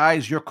and the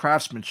skies your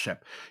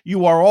craftsmanship.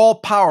 You are all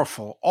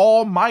powerful,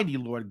 almighty,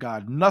 Lord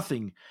God.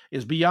 Nothing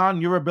is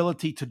beyond your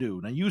ability to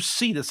do. Now you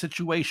see the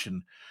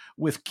situation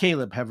with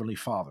Caleb, Heavenly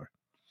Father.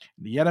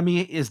 The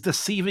enemy is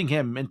deceiving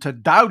him into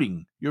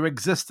doubting your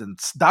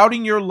existence,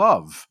 doubting your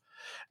love,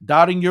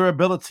 doubting your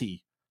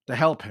ability to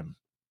help him.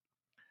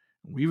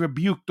 We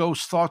rebuke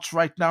those thoughts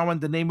right now in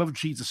the name of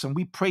Jesus, and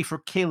we pray for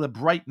Caleb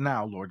right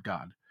now, Lord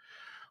God.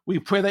 We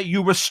pray that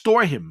you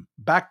restore him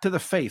back to the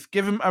faith.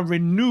 Give him a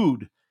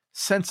renewed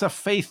sense of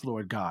faith,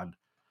 Lord God.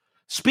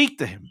 Speak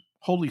to him,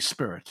 Holy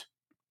Spirit.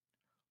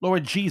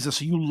 Lord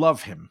Jesus, you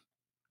love him.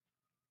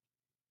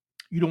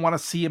 You don't want to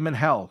see him in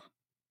hell.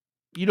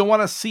 You don't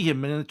want to see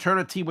him in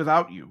eternity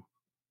without you.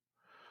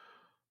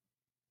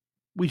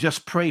 We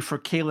just pray for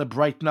Caleb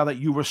right now that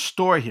you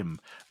restore him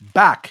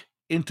back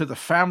into the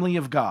family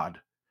of God,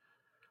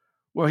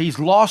 where he's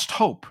lost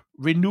hope.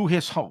 Renew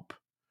his hope.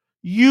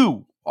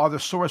 You are the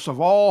source of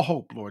all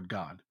hope, Lord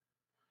God.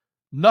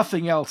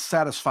 Nothing else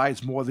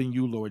satisfies more than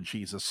you, Lord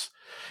Jesus.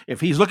 If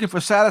he's looking for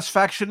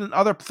satisfaction in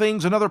other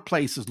things and other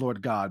places,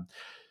 Lord God,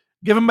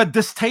 give him a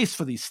distaste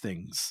for these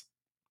things.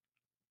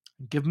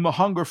 Give him a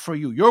hunger for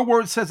you. Your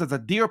word says that the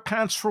deer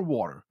pants for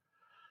water,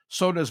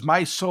 so does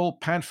my soul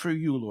pant for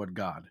you, Lord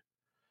God.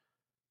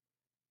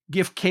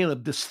 Give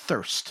Caleb this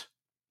thirst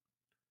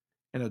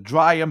in a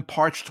dry and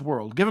parched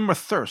world. Give him a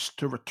thirst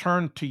to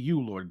return to you,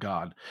 Lord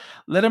God.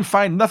 Let him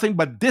find nothing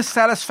but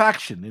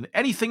dissatisfaction in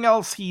anything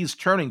else he's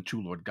turning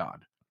to, Lord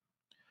God.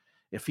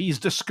 If he's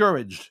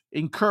discouraged,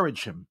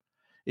 encourage him.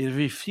 If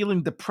he's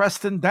feeling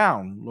depressed and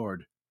down,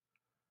 Lord,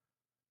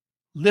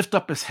 lift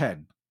up his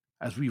head,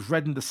 as we've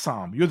read in the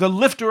psalm. You're the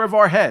lifter of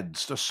our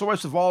heads, the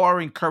source of all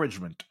our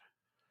encouragement.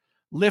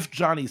 Lift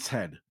Johnny's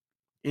head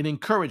in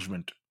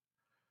encouragement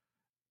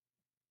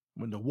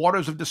when the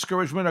waters of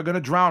discouragement are going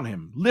to drown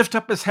him. Lift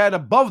up his head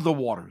above the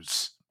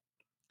waters.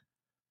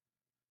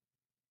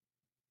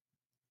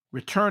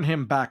 Return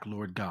him back,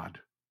 Lord God.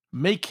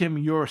 Make him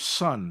your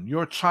son,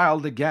 your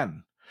child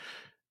again.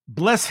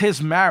 Bless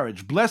his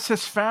marriage, bless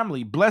his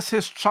family, bless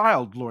his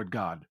child, Lord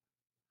God,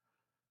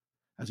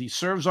 as he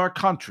serves our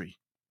country.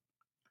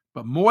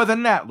 But more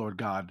than that, Lord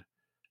God,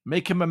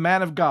 make him a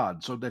man of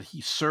God so that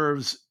he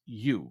serves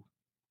you.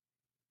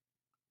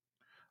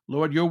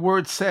 Lord, your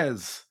word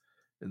says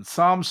in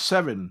Psalm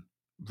 7,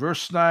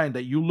 verse 9,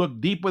 that you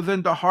look deep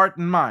within the heart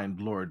and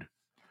mind, Lord.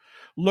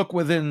 Look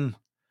within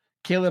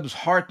Caleb's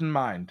heart and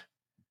mind.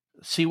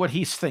 See what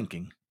he's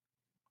thinking.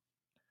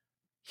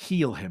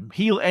 Heal him.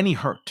 Heal any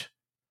hurt.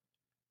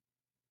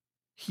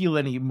 Heal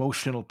any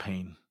emotional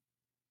pain.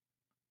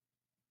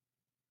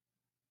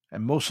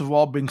 And most of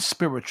all, bring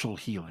spiritual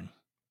healing.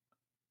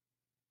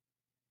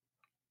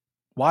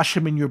 Wash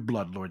him in your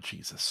blood, Lord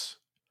Jesus.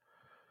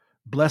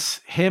 Bless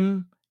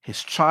him,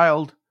 his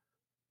child,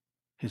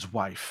 his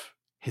wife,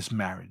 his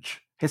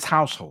marriage, his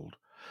household.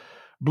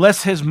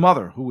 Bless his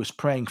mother who is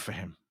praying for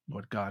him,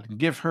 Lord God, and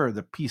give her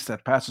the peace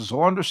that passes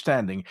all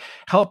understanding.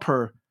 Help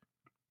her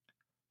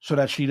so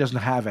that she doesn't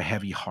have a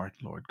heavy heart,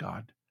 Lord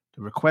God.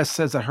 The request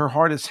says that her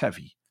heart is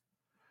heavy.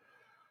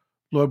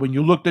 Lord, when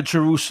you looked at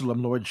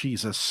Jerusalem, Lord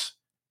Jesus,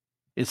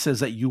 it says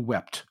that you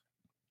wept.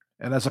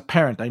 And as a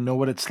parent, I know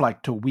what it's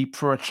like to weep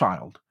for a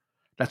child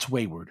that's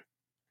wayward.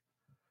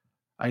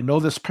 I know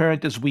this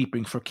parent is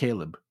weeping for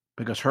Caleb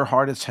because her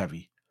heart is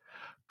heavy.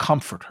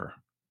 Comfort her.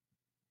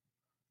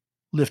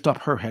 Lift up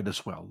her head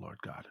as well, Lord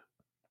God.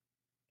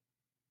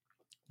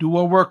 Do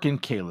a work in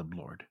Caleb,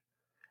 Lord,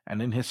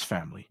 and in his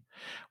family.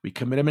 We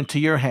commit him into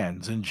your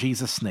hands in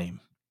Jesus' name.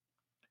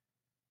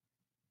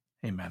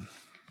 Amen.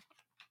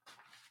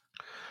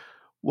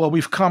 Well,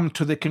 we've come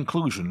to the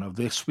conclusion of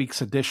this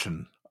week's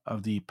edition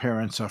of the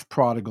Parents of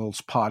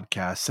Prodigals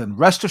podcast, and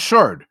rest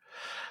assured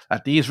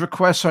that these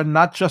requests are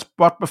not just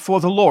brought before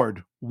the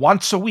Lord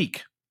once a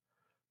week,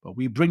 but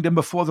we bring them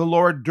before the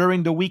Lord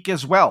during the week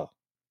as well,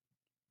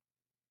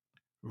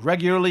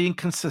 regularly and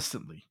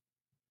consistently,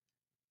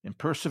 in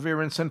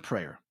perseverance and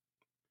prayer.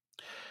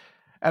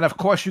 And of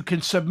course, you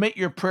can submit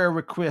your prayer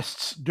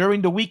requests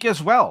during the week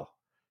as well.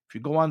 If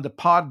you go on the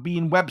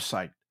Podbean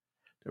website,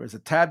 there is a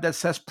tab that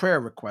says prayer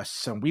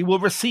requests, and we will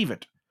receive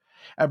it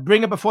and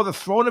bring it before the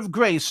throne of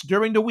grace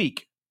during the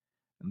week.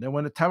 And then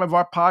when the time of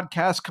our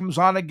podcast comes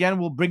on again,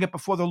 we'll bring it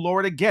before the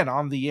Lord again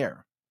on the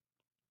air.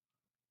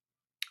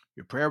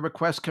 Your prayer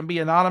requests can be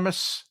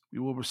anonymous. We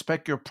will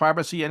respect your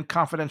privacy and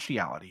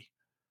confidentiality.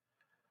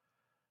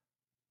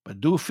 But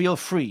do feel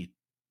free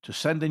to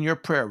send in your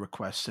prayer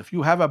requests. If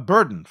you have a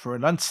burden for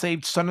an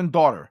unsaved son and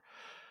daughter,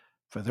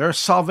 for their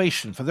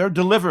salvation, for their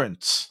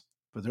deliverance,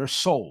 for their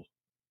soul,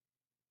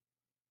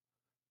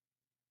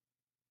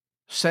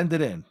 send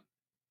it in.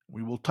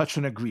 We will touch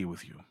and agree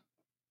with you.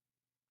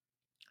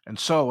 And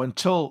so,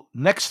 until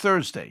next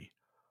Thursday,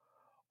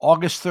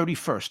 August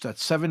 31st at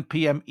 7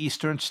 p.m.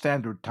 Eastern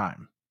Standard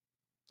Time.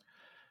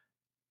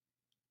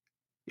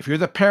 If you're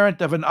the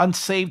parent of an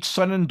unsaved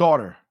son and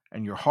daughter,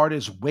 and your heart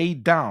is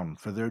weighed down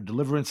for their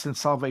deliverance and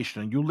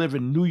salvation, and you live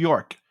in New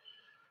York,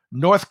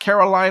 North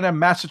Carolina,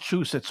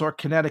 Massachusetts, or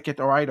Connecticut,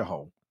 or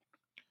Idaho,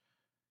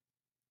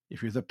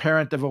 if you're the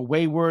parent of a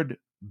wayward,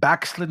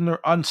 backslidden, or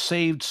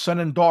unsaved son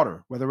and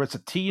daughter, whether it's a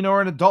teen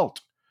or an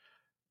adult,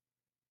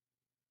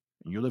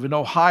 and you live in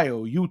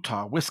Ohio,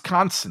 Utah,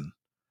 Wisconsin,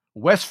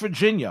 West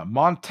Virginia,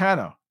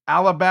 Montana,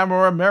 Alabama,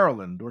 or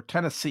Maryland, or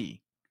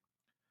Tennessee,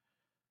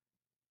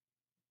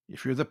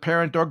 if you're the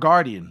parent or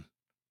guardian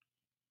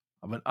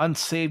of an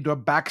unsaved or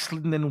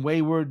backslidden and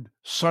wayward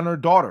son or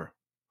daughter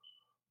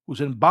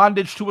who's in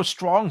bondage to a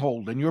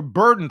stronghold and you're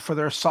burdened for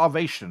their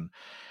salvation,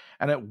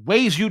 and it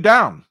weighs you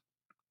down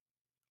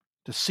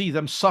to see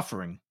them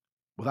suffering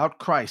without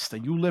Christ,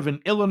 and you live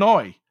in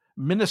Illinois,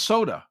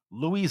 Minnesota,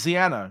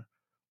 Louisiana,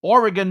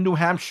 Oregon, New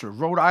Hampshire,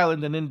 Rhode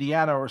Island, and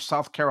Indiana, or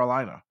South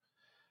Carolina,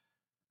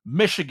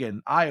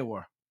 Michigan,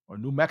 Iowa, or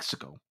New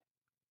Mexico,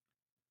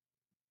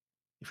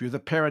 if you're the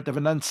parent of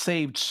an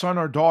unsaved son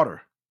or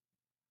daughter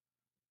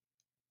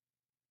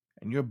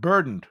and you're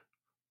burdened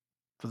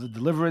for the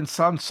deliverance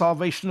and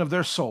salvation of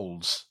their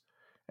souls,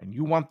 and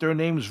you want their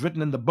names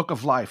written in the book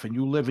of life, and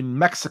you live in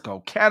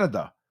Mexico,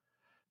 Canada,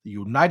 the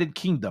United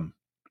Kingdom,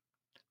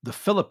 the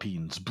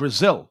Philippines,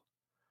 Brazil,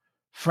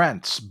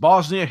 France,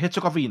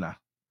 Bosnia-Herzegovina,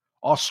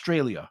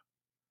 Australia,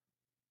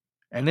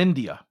 and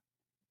India,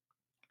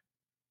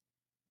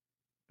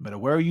 no matter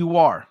where you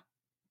are,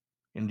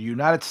 in the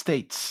United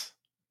States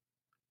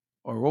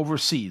or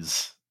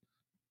overseas,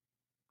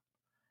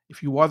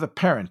 if you are the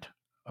parent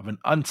of an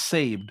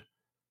unsaved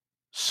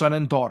son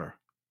and daughter,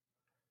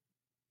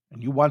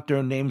 and you want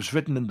their names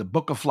written in the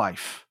book of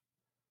life,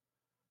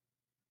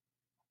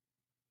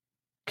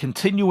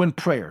 continue in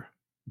prayer,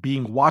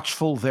 being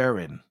watchful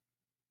therein.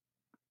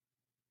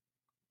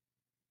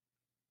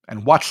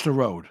 And watch the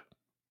road.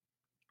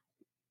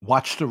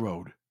 Watch the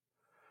road.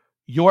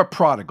 Your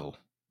prodigal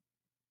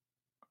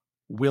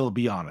will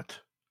be on it.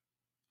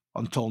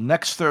 Until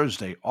next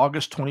Thursday,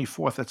 August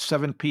 24th at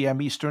 7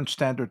 p.m. Eastern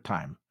Standard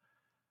Time.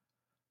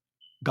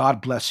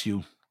 God bless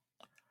you,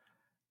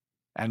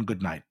 and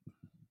good night.